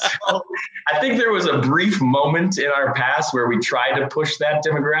 So I think there was a brief moment in our past where we tried to push that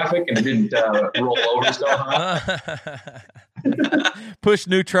demographic and it didn't roll over so high. Push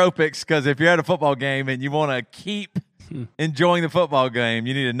nootropics, because if you're at a football game and you want to keep enjoying the football game,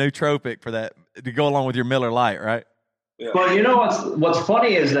 you need a nootropic for that to go along with your Miller Lite, right? Yeah. Well, what's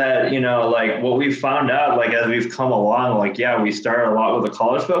funny is that, what we've found out, as we've come along, we started a lot with a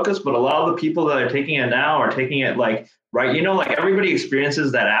college focus, but a lot of the people that are taking it now are taking it everybody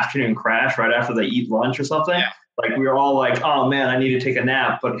experiences that afternoon crash right after they eat lunch or something. Yeah. We're all oh man, I need to take a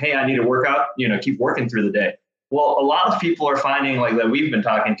nap, but hey, I need to work out, keep working through the day. Well, a lot of people are finding that we've been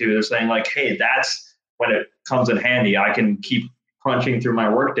talking to, they're saying hey, that's when it comes in handy. I can keep crunching through my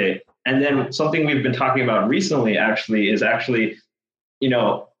workday. And then something we've been talking about recently is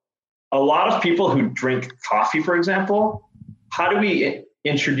a lot of people who drink coffee, for example, how do we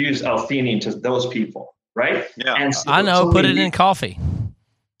introduce L-theanine to those people, right? Yeah. And I know, put it in coffee.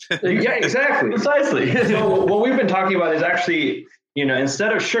 Yeah, exactly. Precisely. So what we've been talking about is actually,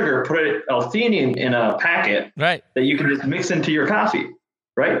 instead of sugar, put L-theanine in a packet that you can just mix into your coffee,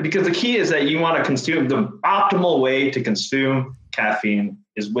 right? Because the key is that you want to consume, the optimal way to consume caffeine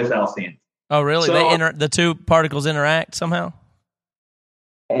is with L-theanine. Oh, really? So, the two particles interact somehow?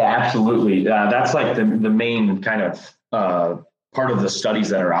 Yeah, absolutely. That's the main kind of part of the studies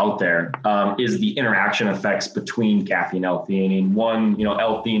that are out there is the interaction effects between caffeine and L-theanine. One,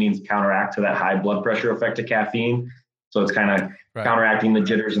 L-theanine's counteract to that high blood pressure effect of caffeine. So it's kind of counteracting the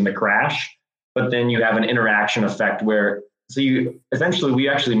jitters and the crash. But then you have an interaction effect where, we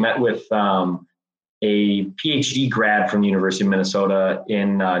actually met with a PhD grad from the University of Minnesota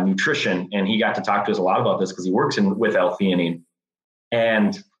in nutrition, and he got to talk to us a lot about this because he works with L-theanine.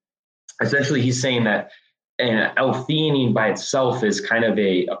 And essentially he's saying that L-theanine by itself is kind of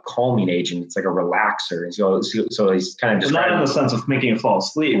a calming agent. It's like a relaxer. And so he's kind of describing, not in the sense of making you fall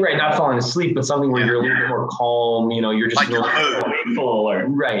asleep. Right, not falling asleep, but something where you're a little bit more calm, you're just wakeful alert.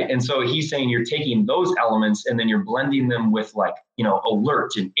 Right. And so he's saying you're taking those elements and then you're blending them with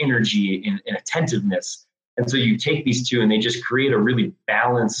alert and energy and attentiveness. And so you take these two and they just create a really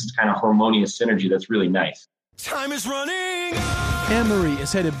balanced kind of harmonious synergy that's really nice. Time is running. Emory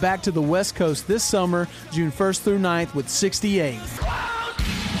is headed back to the West Coast this summer, June 1st through 9th with 68.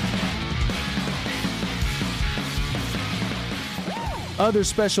 Other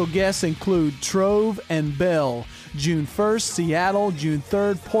special guests include Trove and Bell. June 1st, Seattle. June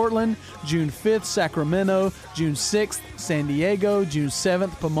 3rd, Portland. June 5th, Sacramento. June 6th, San Diego. June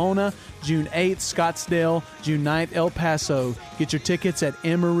 7th, Pomona. June 8th, Scottsdale. June 9th, El Paso. Get your tickets at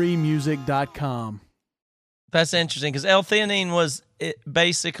emerymusic.com. That's interesting because L-theanine was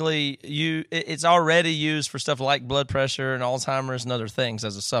it's already used for stuff like blood pressure and Alzheimer's and other things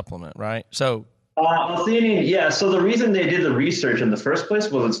as a supplement, right? So L-theanine, yeah. So the reason they did the research in the first place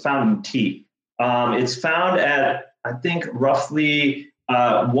was it's found in tea. It's found at, I think, roughly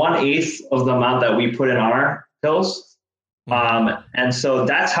 1/8 of the amount that we put in our pills. And so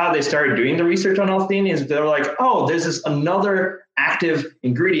that's how they started doing the research on L-theanine. Is they're like, oh, there's this another active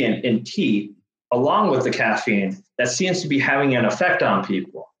ingredient in tea along with the caffeine that seems to be having an effect on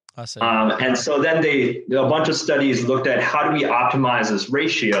people. I see. And so then a bunch of studies looked at how do we optimize this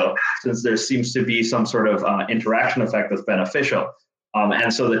ratio, since there seems to be some sort of interaction effect that's beneficial.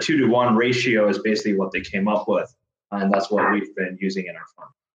 And so the 2-to-1 ratio is basically what they came up with. And that's what we've been using in our farm.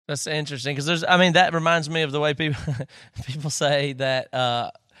 That's interesting because that reminds me of the way people say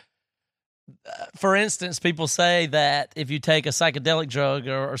that, for instance, people say that if you take a psychedelic drug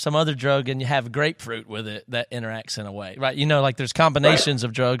or some other drug and you have grapefruit with it, that interacts in a way, right? Like there's combinations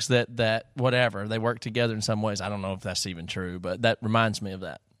of drugs that whatever, they work together in some ways. I don't know if that's even true, but that reminds me of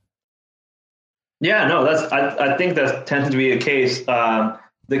that. Yeah, no, I think that tends to be the case.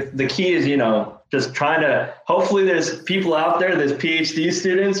 The key is, just trying to, hopefully there's people out there, there's PhD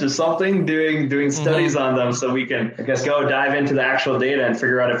students or something doing studies on them so we can, I guess, go dive into the actual data and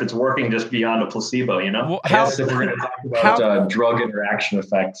figure out if it's working just beyond a placebo, Well, I guess if we're going to talk about drug interaction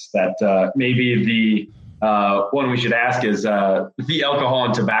effects, that maybe the one we should ask is the alcohol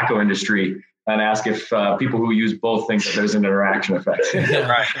and tobacco industry, and ask if people who use both think that there's an interaction effect.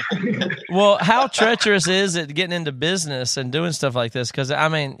 Right. Well, how treacherous is it getting into business and doing stuff like this? Because,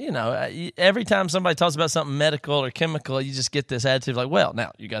 every time somebody talks about something medical or chemical, you just get this attitude like, well,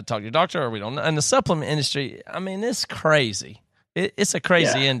 now you got to talk to your doctor or we don't know. And the supplement industry, it's crazy. It's a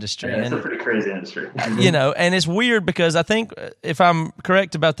crazy industry. Yeah, it's a pretty crazy industry. And it's weird because I think, if I'm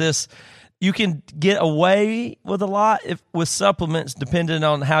correct about this, you can get away with a lot with supplements depending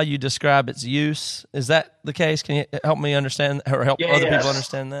on how you describe its use. Is that the case? Can you help me understand or help other people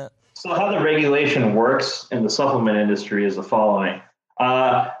understand that? So how the regulation works in the supplement industry is the following.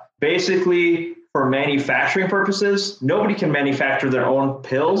 Basically, for manufacturing purposes, nobody can manufacture their own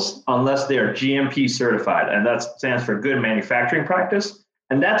pills unless they are GMP certified, and that stands for Good Manufacturing Practice,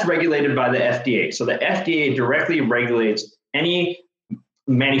 and that's regulated by the FDA. So the FDA directly regulates any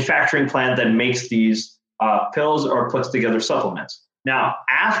manufacturing plant that makes these pills or puts together supplements. Now,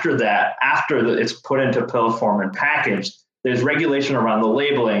 after that, it's put into pill form and packaged, there's regulation around the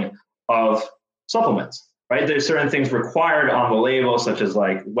labeling of supplements, right? There's certain things required on the label, such as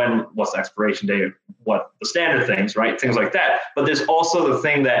like what's the expiration date, what the standard things, right? Things like that. But there's also the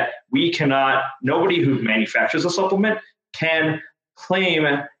thing that nobody who manufactures a supplement can claim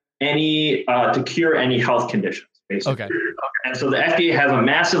any to cure any health conditions, basically. Okay. And so the FDA has a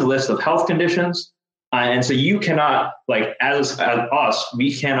massive list of health conditions. And so you cannot, as us,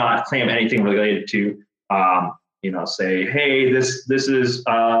 we cannot claim anything related to, say, hey, this is,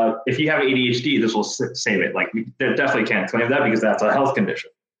 if you have ADHD, this will save it. We definitely can't claim that because that's a health condition.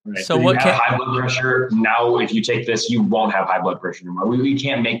 Right? So what have high blood pressure? Now, if you take this, you won't have high blood pressure anymore. We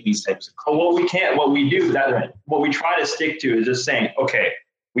can't make these types of calls. What we try to stick to is just saying, okay,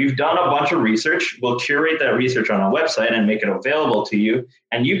 we've done a bunch of research. We'll curate that research on our website and make it available to you.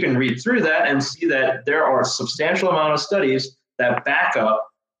 And you can read through that and see that there are a substantial amount of studies that back up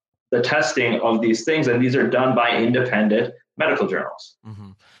the testing of these things. And these are done by independent medical journals. Mm-hmm.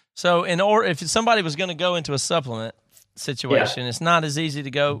 So if somebody was going to go into a supplement situation, it's not as easy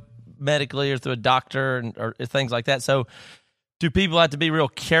to go medically or through a doctor or things like that. So do people have to be real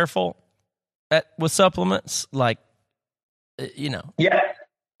careful with supplements? Yeah.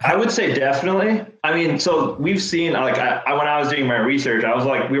 I would say definitely. So we've seen, when I was doing my research, I was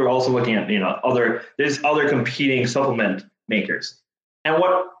we were also looking at, there's other competing supplement makers. And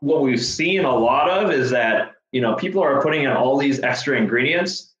what we've seen a lot of is that, people are putting in all these extra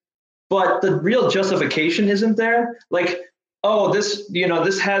ingredients, but the real justification isn't there.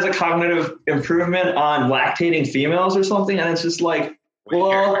 This has a cognitive improvement on lactating females or something. And it's just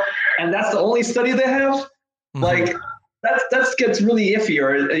and that's the only study they have. Mm-hmm. that gets really iffy,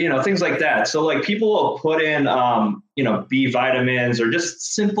 or things like that. So like people will put in B vitamins or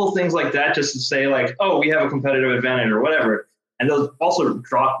just simple things like that, just to say like, oh, we have a competitive advantage or whatever, and they'll also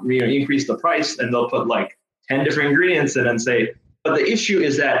increase the price, and they'll put like 10 different ingredients in and say, but the issue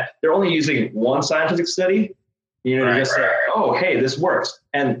is that they're only using one scientific study, to just say, oh, hey, this works.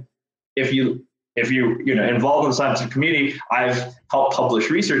 And if you involve in the scientific community, I've helped publish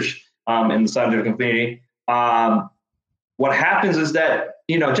research in the scientific community. What happens is that,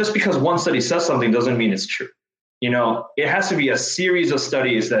 just because one study says something doesn't mean it's true. It has to be a series of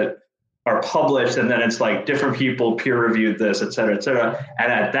studies that are published, and then it's like different people peer reviewed this, et cetera, et cetera.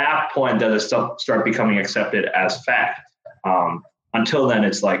 And at that point, does it start becoming accepted as fact. Until then,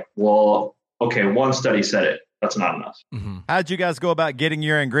 it's like, well, okay, one study said it. That's not enough. Mm-hmm. How'd you guys go about getting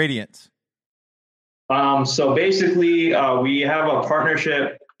your ingredients? So basically, we have a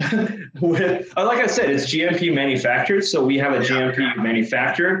partnership with, like I said, it's GMP manufactured. So we have a GMP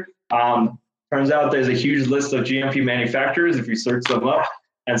manufacturer. Turns out there's a huge list of GMP manufacturers if you search them up.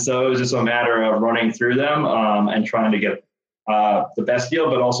 And so it was just a matter of running through them and trying to get the best deal,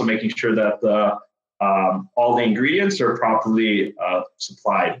 but also making sure that all the ingredients are properly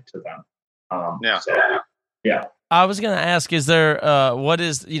supplied to them. Yeah. I was going to ask, is there, what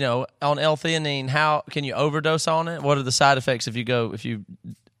is, on L-theanine, how can you overdose on it? What are the side effects if you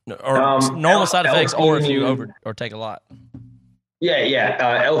normal side effects, or if you take a lot?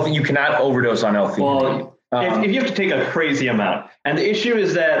 You cannot overdose on L-theanine. Well, if you have to take a crazy amount, and the issue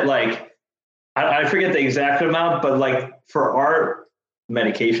is that, like, I forget the exact amount, but like for our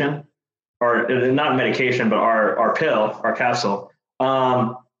medication, or not medication, but our pill, our capsule,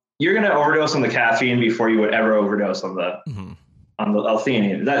 you're going to overdose on the caffeine before you would ever overdose on the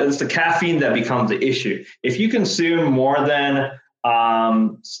L-theanine. That is the caffeine that becomes the issue. If you consume more than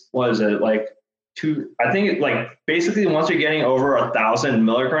basically once you're getting over 1,000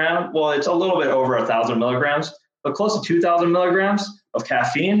 milligrams, well, it's a little bit over 1,000 milligrams, but close to 2,000 milligrams of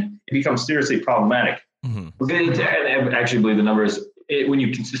caffeine, it becomes seriously problematic. Mm-hmm. I actually believe the numbers. When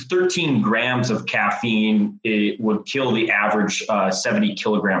you consume 13 grams of caffeine, it would kill the average 70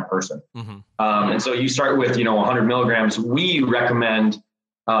 kilogram person. Mm-hmm. And so you start with 100 milligrams. We recommend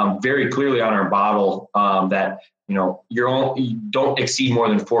very clearly on our bottle that you don't exceed more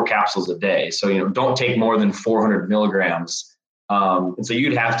than 4 capsules a day. So don't take more than 400 milligrams. And so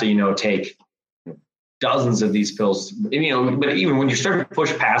you'd have to take dozens of these pills. But even when you start to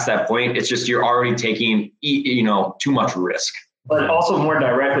push past that point, it's just you're already taking too much risk. But also more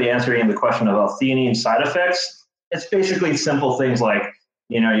directly answering the question of L-theanine side effects, it's basically simple things like,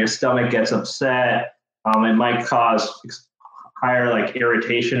 your stomach gets upset. It might cause higher like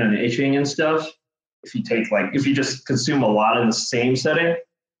irritation and itching and stuff if you just consume a lot in the same setting.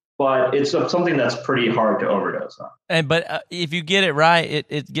 But it's something that's pretty hard to overdose on. But if you get it right,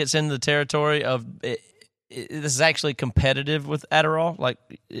 it gets into the territory of this is actually competitive with Adderall. Like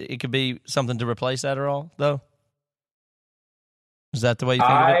it could be something to replace Adderall, though. Is that the way you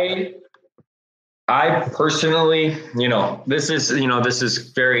think of it? I personally, this is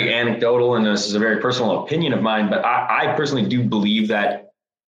very anecdotal and this is a very personal opinion of mine, but I personally do believe that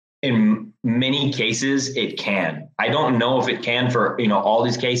in many cases it can. I don't know if it can for, all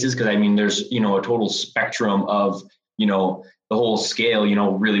these cases, because there's, a total spectrum of, the whole scale,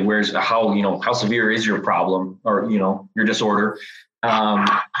 really how severe is your problem or, your disorder.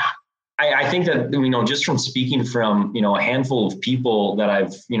 I think that, just from speaking from, a handful of people that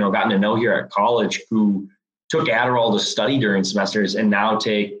I've, gotten to know here at college who took Adderall to study during semesters and now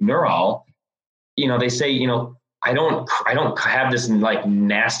take Neural, they say, I don't have this like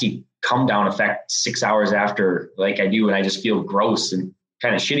nasty come down effect 6 hours after like I do. And I just feel gross and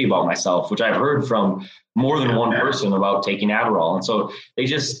kind of shitty about myself, which I've heard from more than one person about taking Adderall. And so I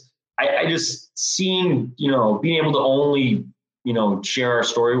just seeing, being able to only, share our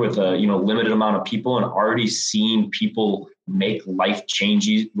story with a, limited amount of people and already seeing people make life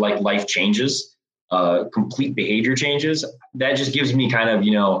changes, complete behavior changes. That just gives me kind of,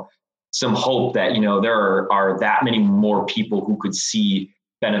 some hope that, there are that many more people who could see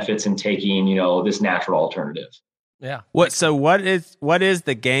benefits in taking, this natural alternative. Yeah. What is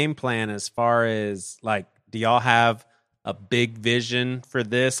the game plan as far as like, do y'all have a big vision for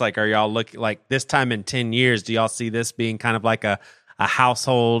this? Like, are y'all looking like this time in 10 years, do y'all see this being kind of like a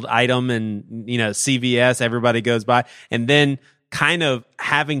household item and, CVS, everybody goes by? And then kind of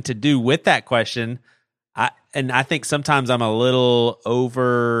having to do with that question, I think sometimes I'm a little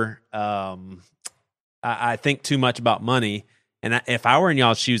over, I think too much about money. And if I were in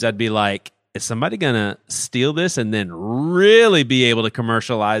y'all's shoes, I'd be like, is somebody going to steal this and then really be able to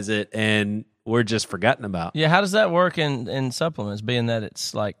commercialize it and we're just forgotten about. Yeah, how does that work in supplements, being that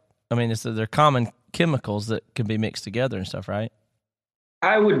it's like, I mean, they're common chemicals that can be mixed together and stuff, right?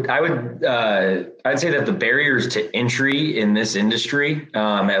 I'd say that the barriers to entry in this industry,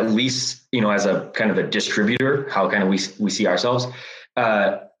 at least, as a kind of a distributor, how kind of we see ourselves,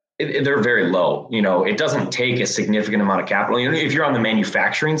 they're very low. It doesn't take a significant amount of capital. If you're on the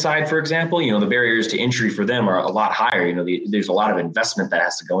manufacturing side, for example, the barriers to entry for them are a lot higher. There's a lot of investment that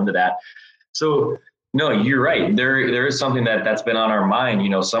has to go into that. So no, you're right. There is something that's been on our mind.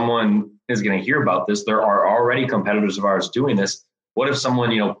 Someone is going to hear about this. There are already competitors of ours doing this. What if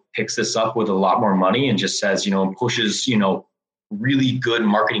someone, picks this up with a lot more money and just says, pushes, really good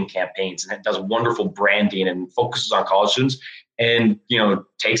marketing campaigns and it does wonderful branding and focuses on college students and,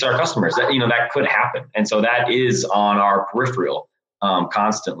 takes our customers? That could happen. And so that is on our peripheral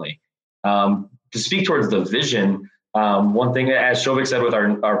constantly. To speak towards the vision, one thing, as Shobik said, with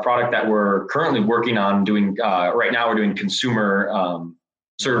our product that we're currently working on doing right now, we're doing consumer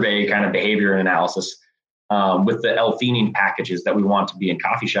survey kind of behavior analysis. With the L-theanine packages that we want to be in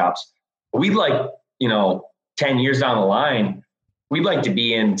coffee shops. We'd like, 10 years down the line, we'd like to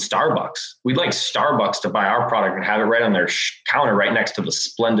be in Starbucks. We'd like Starbucks to buy our product and have it right on their counter right next to the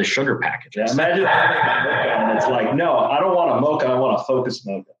Splenda sugar packages. Yeah, imagine and it's like, no, I don't want a mocha, I want a focus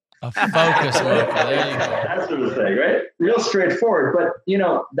mocha. A focus mocha, there you go. That sort of thing, right? Real straightforward. But,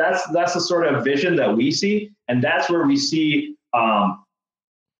 that's the sort of vision that we see. And that's where we see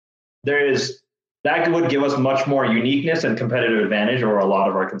that would give us much more uniqueness and competitive advantage over a lot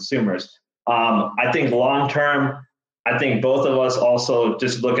of our consumers. I think long-term, both of us also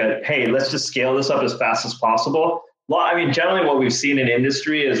just look at, hey, let's just scale this up as fast as possible. Well, I mean, generally what we've seen in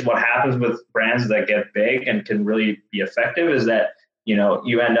industry is what happens with brands that get big and can really be effective is that,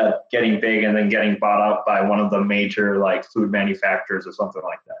 you end up getting big and then getting bought up by one of the major like food manufacturers or something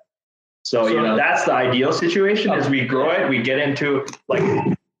like that. So that's the ideal situation. As we grow it, we get into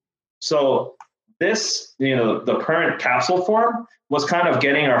this, the current capsule form was kind of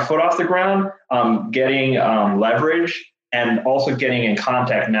getting our foot off the ground, getting leverage, and also getting in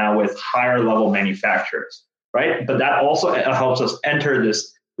contact now with higher level manufacturers, right? But that also helps us enter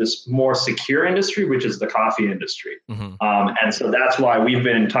this more secure industry, which is the coffee industry. Mm-hmm. And so that's why we've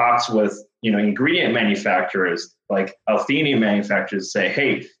been in talks with, ingredient manufacturers, like L-theanine manufacturers, say,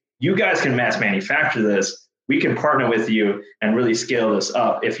 hey, you guys can mass manufacture this. We can partner with you and really scale this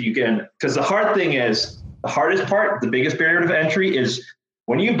up if you can. Because the hardest part, the biggest barrier to entry is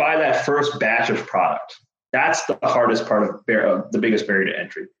when you buy that first batch of product. That's the hardest part of the biggest barrier to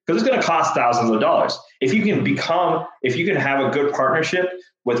entry, because it's going to cost thousands of dollars. If you can have a good partnership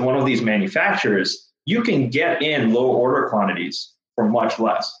with one of these manufacturers, you can get in low order quantities for much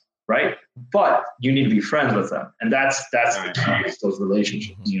less, right? But you need to be friends with them, and that's the key is those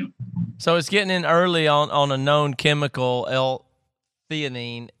relationships. So it's getting in early on a known chemical,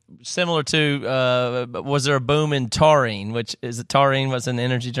 L-theanine, similar to was there a boom in taurine, which is it taurine was in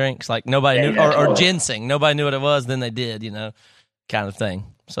energy drinks, like nobody knew, or ginseng, nobody knew what it was, then they did, kind of thing.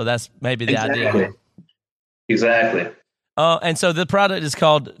 So that's maybe the idea. Exactly. And so the product is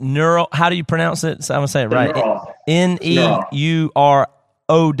called Neural. How do you pronounce it? So I'm gonna say it right. Neurowl.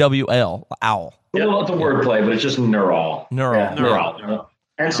 Owl. Well, it's a wordplay, but it's just Neural. Neural.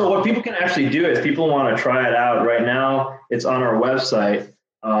 And so what people can actually do is people want to try it out right now. It's on our website.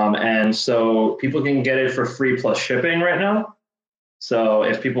 And so people can get it for free plus shipping right now. So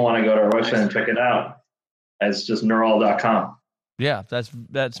if people want to go to our website and check it out, it's just neural.com. Yeah, that's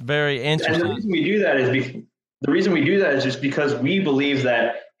very interesting. And the reason we do that is just because we believe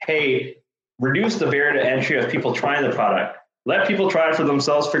that, hey, reduce the barrier to entry of people trying the product. Let people try it for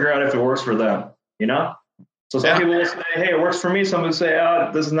themselves, figure out if it works for them, So some people will say, hey, it works for me. Some will say,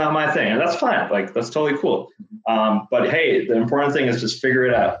 oh, this is not my thing. And that's fine. Like, that's totally cool. But hey, the important thing is just figure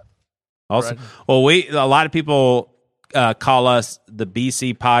it out. Awesome. Well, a lot of people call us the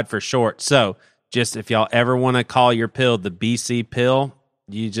BC Pod for short. So just if y'all ever want to call your pill the BC pill,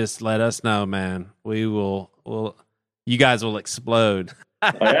 you just let us know, man. You guys will explode.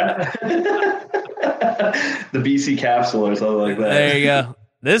 Oh, yeah? The BC capsule or something like that. There you go.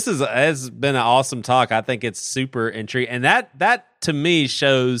 This has been an awesome talk. I think it's super intriguing. And that to me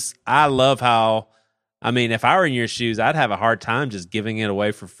shows, I love how, if I were in your shoes, I'd have a hard time just giving it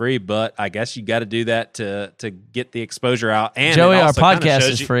away for free, but I guess you got to do that to get the exposure out. And Joey, our podcast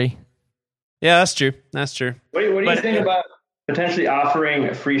is free. Yeah, that's true. What do you think about potentially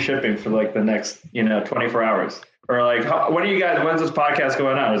offering free shipping for like the next, 24 hours? Or like, when's this podcast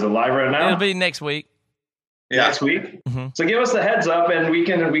going on? Is it live right now? It'll be next week. Next week. Mm-hmm. So give us the heads up, and we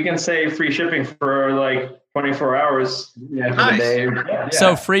can say free shipping for like 24 hours for the day. Yeah.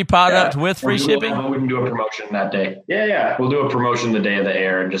 So free product with free shipping? We can do a promotion that day. Yeah. We'll do a promotion the day of the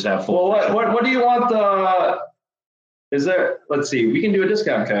air and just have full. Well, what do you want let's see, we can do a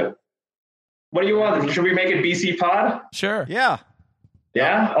discount code. What do you want? Should we make it BC Pod? Sure. Yeah.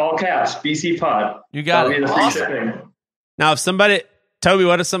 Yeah? All caps, BC Pod. You got it. Awesome. Now, Toby,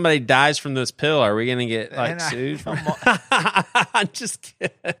 what if somebody dies from this pill? Are we going to get sued? I'm just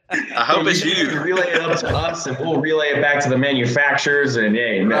kidding. I hope it's you. Relay it up to us, and we'll relay it back to the manufacturers. And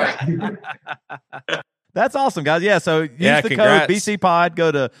That's awesome, guys. Yeah, so use the congrats. code BCPod.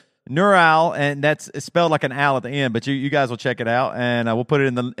 Go to Neural, and it's spelled like an owl at the end. But you guys will check it out, and we'll put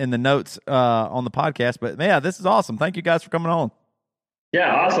it in the notes on the podcast. But yeah, this is awesome. Thank you guys for coming on.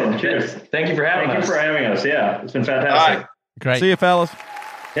 Yeah, awesome. Cheers. Thank you for having us. Thank you for having us. Yeah, it's been fantastic. Right. Great. See you, fellas.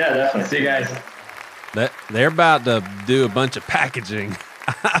 Yeah, definitely. See you guys. They're about to do a bunch of packaging.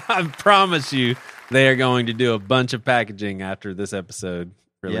 I promise you, they are going to do a bunch of packaging after this episode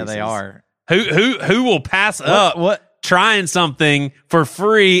releases. Yeah, they are. Who will pass up trying something for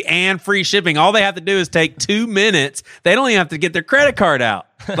free and free shipping? All they have to do is take 2 minutes. They don't even have to get their credit card out.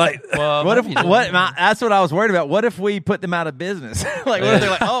 Like, that's what I was worried about. What if we put them out of business? Like, what if they're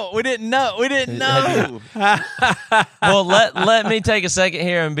like, oh, we didn't know. Well, let me take a second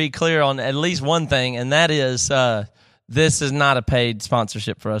here and be clear on at least one thing, and that is this is not a paid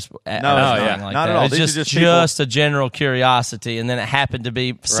sponsorship for us. Not at all. It's just a general curiosity, and then it happened to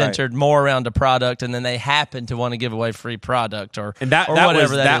be centered more around a product, and then they happened to want to give away free product or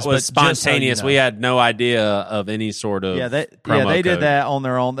whatever that was spontaneous. So we had no idea of any sort of promo they did code. that on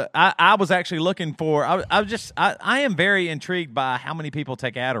their own. I was actually looking for. I am very intrigued by how many people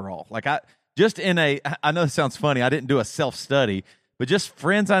take Adderall. Like I know this sounds funny. I didn't do a self-study, but just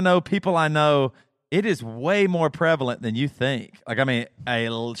friends I know, people I know. It is way more prevalent than you think. Like, I mean, a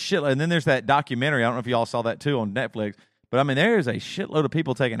shitload. And then there's that documentary. I don't know if y'all saw that too on Netflix. But, I mean, there's a shitload of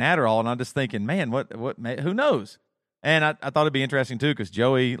people taking Adderall. And I'm just thinking, man, who knows? And I thought it'd be interesting too because,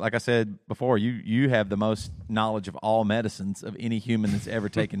 Joey, like I said before, you have the most knowledge of all medicines of any human that's ever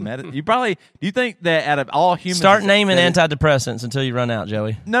taken medicine. Do you think that out of all humans... Start naming antidepressants until you run out,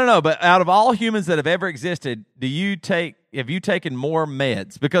 Joey. No, but out of all humans that have ever existed, have you taken more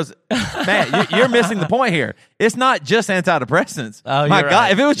meds? Because, Matt, you're missing the point here. It's not just antidepressants. Oh, my God,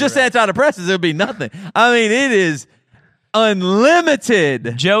 right. if it was just antidepressants, it would be nothing. I mean, it is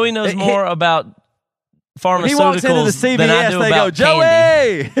unlimited. Joey knows more about pharmaceuticals. He walks into the CVS, than I do they about go,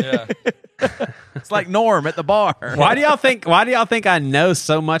 Joey! Yeah. It's like Norm at the bar. Why do y'all think I know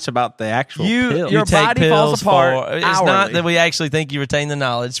so much about the actual pill? Your take body falls apart It's hourly. not that we actually think you retain the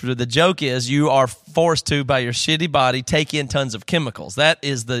knowledge. The joke is you are forced to, by your shitty body, take in tons of chemicals. That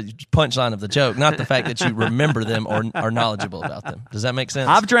is the punchline of the joke, not the fact that you remember them or are knowledgeable about them. Does that make sense?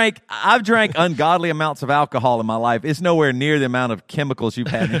 I've drank ungodly amounts of alcohol in my life. It's nowhere near the amount of chemicals you've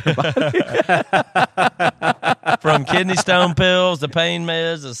had in your body. From kidney stone pills to pain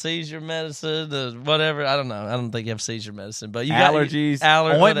meds to seizure medicine to whatever. I don't know. I don't think you have seizure medicine, but you allergies,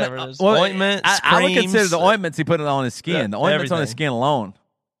 got whatever it is. Ointments, I would consider the ointments he put on his skin. The ointments everything. on his skin alone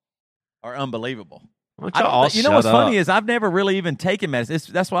are unbelievable. You know what's funny is I've never really even taken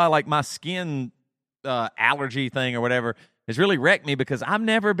medicine. That's why like my skin allergy thing or whatever has really wrecked me because I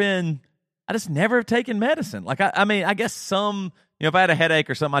just never have taken medicine. Like I mean, I guess some, if I had a headache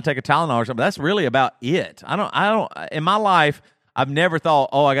or something, I'd take a Tylenol or something. But that's really about it. I don't. In my life, I've never thought,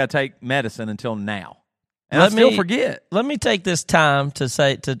 I got to take medicine until now. And I still forget. Let me take this time to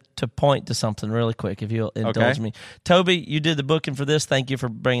say to point to something really quick, if you'll indulge me. Toby, you did the booking for this. Thank you for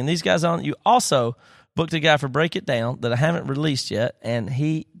bringing these guys on. You also booked a guy for Break It Down that I haven't released yet, and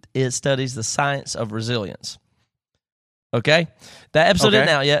he studies the science of resilience. Okay? That episode isn't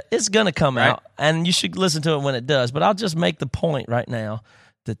out yet. It's going to come out, and you should listen to it when it does. But I'll just make the point right now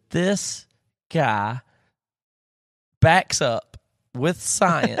that this guy backs up with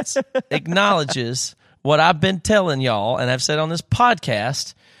science, acknowledges what I've been telling y'all, and I've said on this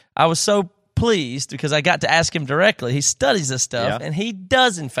podcast. I was so pleased because I got to ask him directly. He studies this stuff, and he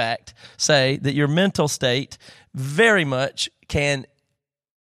does, in fact, say that your mental state very much can,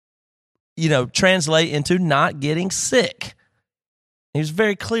 translate into not getting sick. He was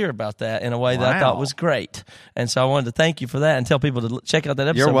very clear about that in a way that I thought was great. And so I wanted to thank you for that and tell people to check out that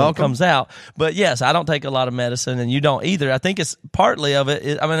episode when it comes out. But yes, I don't take a lot of medicine, and you don't either. I think it's partly of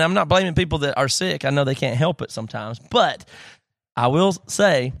it. I'm not blaming people that are sick. I know they can't help it sometimes. But I will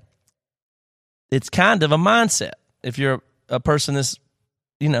say it's kind of a mindset if you're a person that's,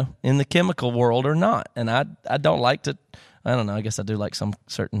 in the chemical world or not. And I don't like to... I don't know. I guess I do like some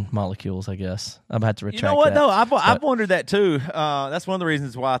certain molecules, I guess. I've had to retract that. You know what, though? I've wondered that, too. That's one of the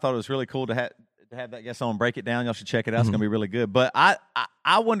reasons why I thought it was really cool to to have that guest on, break it down. Y'all should check it out. It's going to be really good. But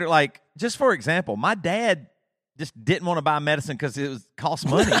I wonder, like, just for example, my dad just didn't want to buy medicine because it cost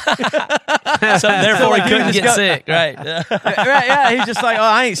money. So therefore, he couldn't get sick, right? Right, yeah. He's just like, oh,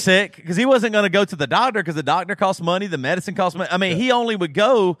 I ain't sick, because he wasn't going to go to the doctor because the doctor costs money, the medicine costs money. I mean, he only would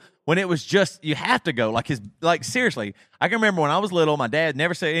go when it was just, you have to go. Like seriously, I can remember when I was little, my dad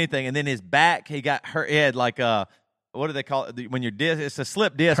never said anything, and then his back, he got hurt. He had like what do they call it when your disc? It's a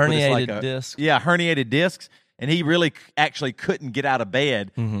slip disc. Herniated like disc. Yeah, herniated discs, and he really actually couldn't get out of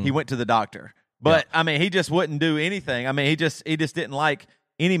bed. Mm-hmm. He went to the doctor. But I mean, he just wouldn't do anything. I mean, he just didn't like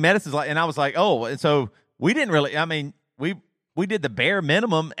any medicines. And I was like, oh, and so we didn't really. I mean, we did the bare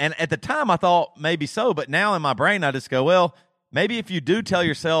minimum. And at the time, I thought maybe so. But now in my brain, I just go, well, maybe if you do tell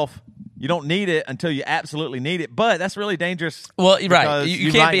yourself you don't need it until you absolutely need it, but that's really dangerous. Well, right,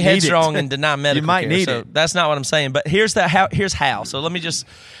 you can't be headstrong and deny medical you might care. Need so it. That's not what I'm saying. But here's how. So let me just.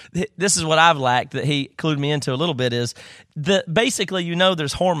 This is what I've lacked that he clued me into a little bit is basically,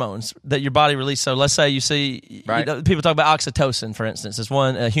 there's hormones that your body releases. So let's say you see, right. People talk about oxytocin, for instance, as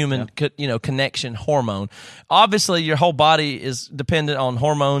a human, connection hormone. Obviously, your whole body is dependent on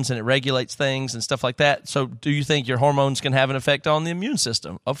hormones and it regulates things and stuff like that. So do you think your hormones can have an effect on the immune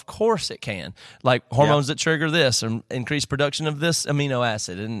system? Of course it can. Like hormones that trigger this and increase production of this amino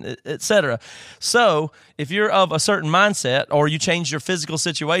acid and et cetera. So if you're of a certain mindset or you change your physical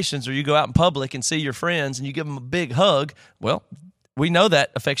situation, or you go out in public and see your friends and you give them a big hug, well, we know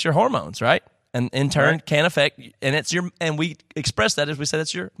that affects your hormones, right? And in turn can affect, and we express that as we say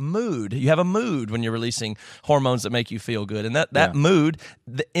that's your mood. You have a mood when you're releasing hormones that make you feel good. And that mood,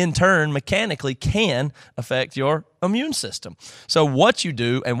 in turn, mechanically can affect your immune system. So what you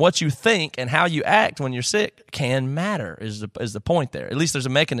do and what you think and how you act when you're sick can matter is the point there. At least there's a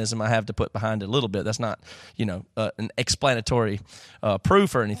mechanism I have to put behind it a little bit. That's not, an explanatory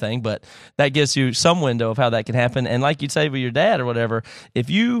proof or anything, but that gives you some window of how that can happen. And like you'd say with your dad or whatever, if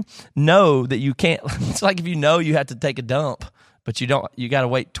you know that you can't, it's like if you know you have to take a dump, but you got to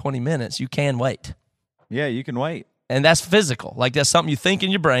wait 20 minutes, you can wait. Yeah, you can wait. And that's physical. Like that's something you think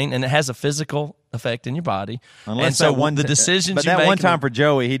in your brain, and it has a physical effect in your body. Unless and so the decisions but you that make. One time for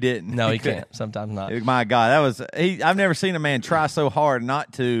Joey, he didn't. No, he can't. Sometimes not. My God, that was I've never seen a man try so hard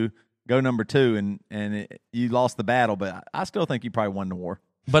not to go number 2, and you lost the battle. But I still think you probably won the war.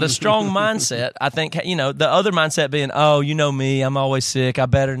 But a strong mindset, I think, the other mindset being, oh, you know me, I'm always sick, I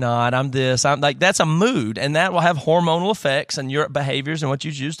better not, I'm this, I'm like, that's a mood, and that will have hormonal effects, and your behaviors and what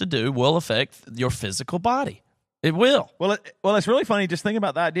you choose to do will affect your physical body. It will. Well, it's really funny just thinking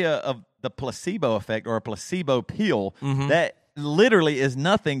about the idea of the placebo effect or a placebo pill that literally is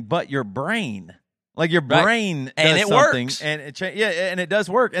nothing but your brain. Like your brain does and it something, works. and and it does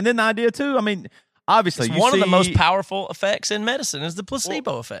work. And then the idea too, I mean, obviously, it's one of the most powerful effects in medicine is the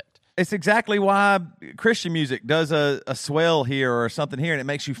placebo effect. It's exactly why Christian music does a swell here or something here, and it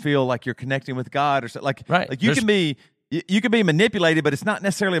makes you feel like you're connecting with God or something. Like you can be manipulated, but it's not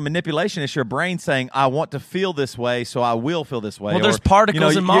necessarily a manipulation. It's your brain saying, "I want to feel this way, so I will feel this way." Well, there's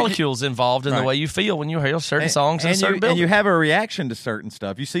particles and molecules involved in the way you feel when you hear certain songs in a certain building. And you have a reaction to certain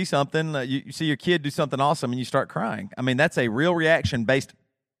stuff. You see something, you see your kid do something awesome, and you start crying. I mean, that's a real reaction based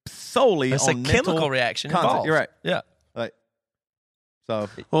solely it's on a chemical reaction involved. You're right. Yeah.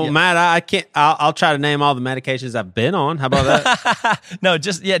 Matt, I can't. I'll try to name all the medications I've been on. How about that? No,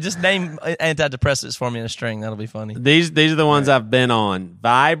 just name antidepressants for me in a string. That'll be funny. These are the ones I've been on: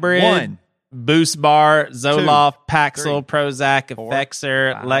 Vibrid, Boost Bar, Zoloft, Paxil, Prozac,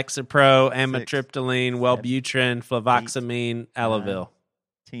 Effexor, Lexapro, amitriptyline, Wellbutrin, fluvoxamine, Elavil.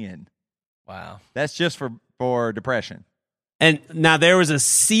 10. Wow, that's just for depression. And now there was a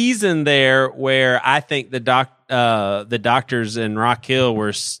season there where I think the doctors in Rock Hill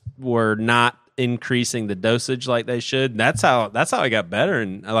were not increasing the dosage like they should. That's how I got better.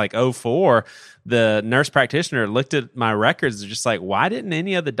 In like 2004, the nurse practitioner looked at my records and just like, why didn't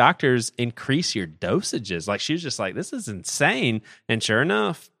any of the doctors increase your dosages? Like she was just like, this is insane. And sure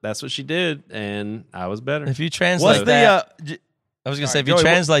enough, that's what she did, and I was better. If you translate that, I was going to say, if you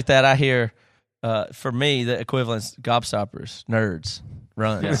translate that, I hear. For me, the equivalent's gobstoppers, nerds,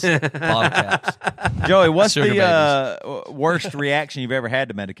 runs, bottle caps. Joey, what's the worst reaction you've ever had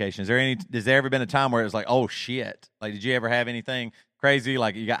to medication? Has there ever been a time where it was like, oh shit? Like, did you ever have anything crazy?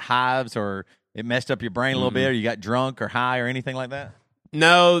 Like you got hives, or it messed up your brain a little bit, or you got drunk or high, or anything like that?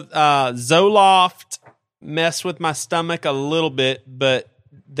 No, Zoloft messed with my stomach a little bit, but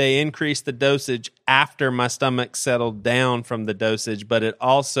they increased the dosage after my stomach settled down from the dosage, but it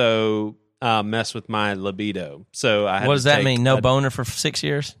also mess with my libido. So I had what does that mean? No boner for 6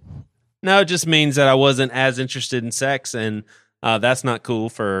 years? No, it just means that I wasn't as interested in sex, and That's not cool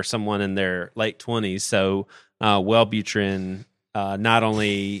for someone in their late 20s. So Wellbutrin not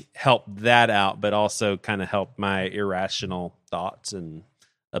only helped that out, but also kind of helped my irrational thoughts and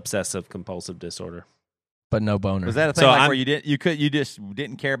obsessive compulsive disorder. But no boner. Was that a thing where you just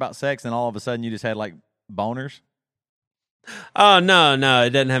didn't care about sex, and all of a sudden you just had like boners? Oh no, it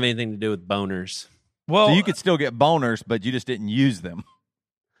doesn't have anything to do with boners. Well, so you could still get boners, but you just didn't use them.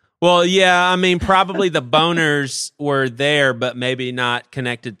 Well, yeah, I mean, probably the boners were there, but maybe not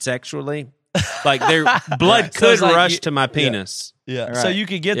connected sexually. Like their blood could rush to my penis. Yeah. Right. So you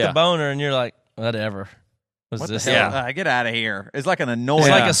could get the boner, and you're like, whatever. What this? The hell? Get out of here! It's like an annoying. It's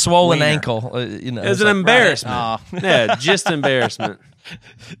like a swollen wiener. ankle. You know, it was an embarrassment. Right. Yeah, just embarrassment.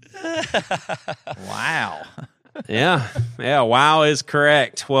 Wow. Yeah. Wow is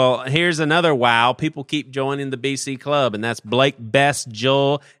correct. Well, here's another wow. People keep joining the BC Club, and that's Blake Best,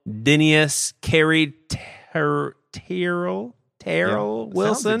 Joel Dinius, Carrie Terrell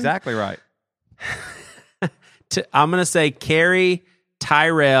Wilson. Sounds exactly right. I'm going to say Carrie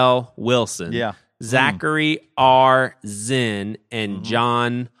Tyrell Wilson. Yeah. Zachary R. Zinn and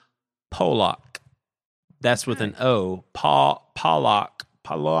John Pollock. That's with an O. Pollock.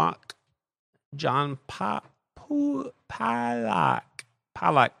 John Pollock.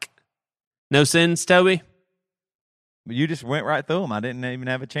 No sins, Toby? But you just went right through them. I didn't even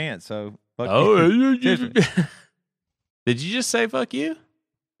have a chance. So, fuck you. Seriously. Did you just say fuck you?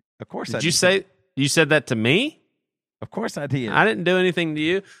 Of course I did. did. You say you said that to me? Of course I did. I didn't do anything to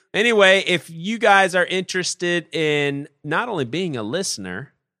you. Anyway, if you guys are interested in not only being a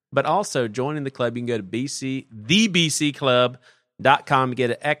listener, but also joining the club, you can go to thebcclub.com to get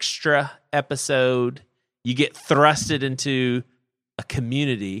an extra episode. You get thrusted into a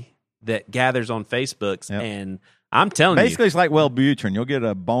community that gathers on Facebook. Yep. And I'm telling you. Basically, it's like Wellbutrin. You'll get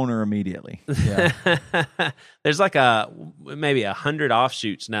a boner immediately. Yeah. There's like maybe 100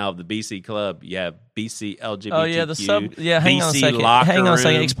 offshoots now of the BC Club. You have BC LGBTQ. Oh yeah, hang on a BC second. Locker Hang on a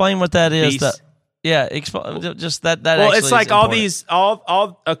second. Room, Explain what that is. Just that. Well, it's like is all important. these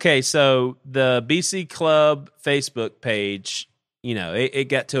Okay, so the BC Club Facebook page, you know, it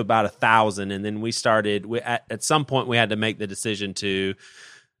got to about 1,000, and then we started. At some point, we had to make the decision to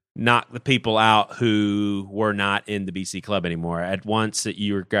knock the people out who were not in the BC Club anymore. At once, that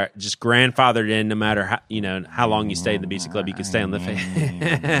you were just grandfathered in, no matter how long you stayed in the BC Club, you could stay on the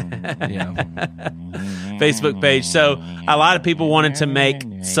Facebook page. So a lot of people wanted to make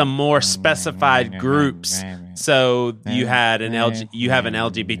some more specified groups. So you had an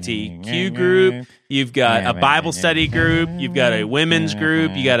LGBTQ group, you've got a Bible study group, you've got a women's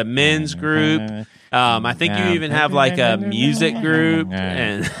group, you got a men's group. I think you even have like a music group,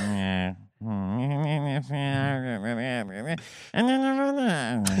 and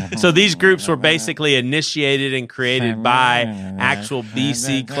so these groups were basically initiated and created by actual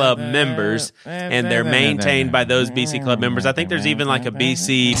BC Club members, and they're maintained by those BC Club members. I think there's even like a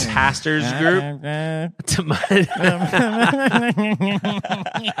BC pastors group.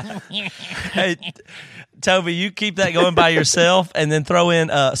 Hey, Toby, you keep that going by yourself, and then throw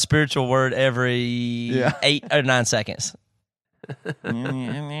in a spiritual word every 8 or 9 seconds.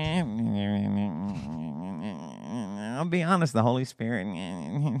 I'll be honest, the Holy Spirit.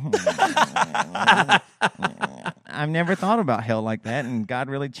 I've never thought about hell like that, and God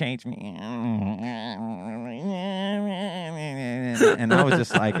really changed me. And I was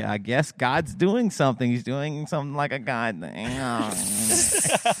just like, I guess God's doing something. He's doing something like a God thing.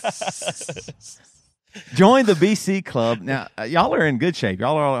 Join the BC Club. Now, y'all are in good shape.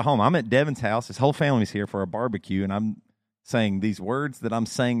 Y'all are all at home. I'm at Devin's house. His whole family's here for a barbecue, and I'm saying these words that I'm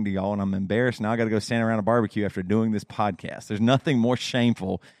saying to y'all, and I'm embarrassed. Now I got to go stand around a barbecue after doing this podcast. There's nothing more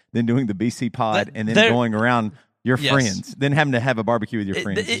shameful than doing the BC pod and then going around your friends, than having to have a barbecue with your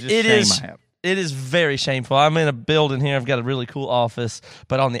friends. It's just shame I have. It is very shameful. I'm in a building here. I've got a really cool office,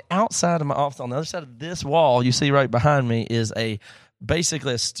 but on the outside of my office, on the other side of this wall, you see right behind me is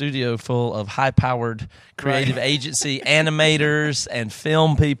basically a studio full of high-powered creative agency animators and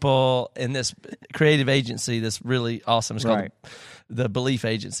film people in this creative agency that's really awesome. It's called the Belief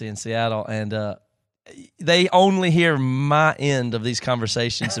Agency in Seattle, and they only hear my end of these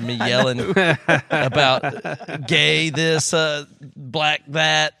conversations and me yelling about gay this, black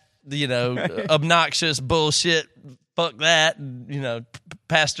that, obnoxious bullshit, fuck that,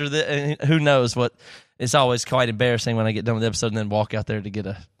 pastor that, who knows what. It's always quite embarrassing when I get done with the episode and then walk out there to get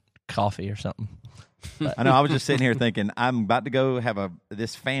a coffee or something. But I know. I was just sitting here thinking, I'm about to go have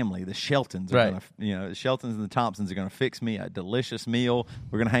this family, the Sheltons, are gonna, the Sheltons and the Thompsons are going to fix me a delicious meal.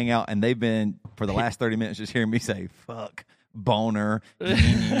 We're going to hang out, and they've been for the last 30 minutes just hearing me say "fuck." boner. Right.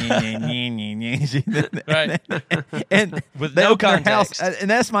 And With they no open their context. house, and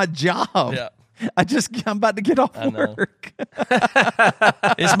that's my job. Yeah. I'm about to get off work.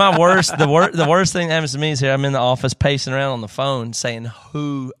 It's my worst. The worst thing that happens to me is here. I'm in the office pacing around on the phone saying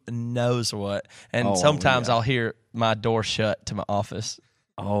who knows what, and sometimes I'll hear my door shut to my office.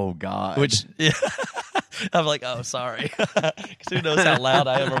 Oh God! Which I'm like, oh, sorry, because who knows how loud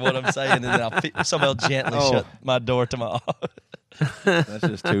I am or what I'm saying, and then I'll somehow gently shut my door to my office. That's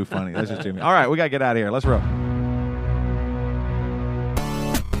just too funny. That's just too funny. All right, we gotta get out of here. Let's roll.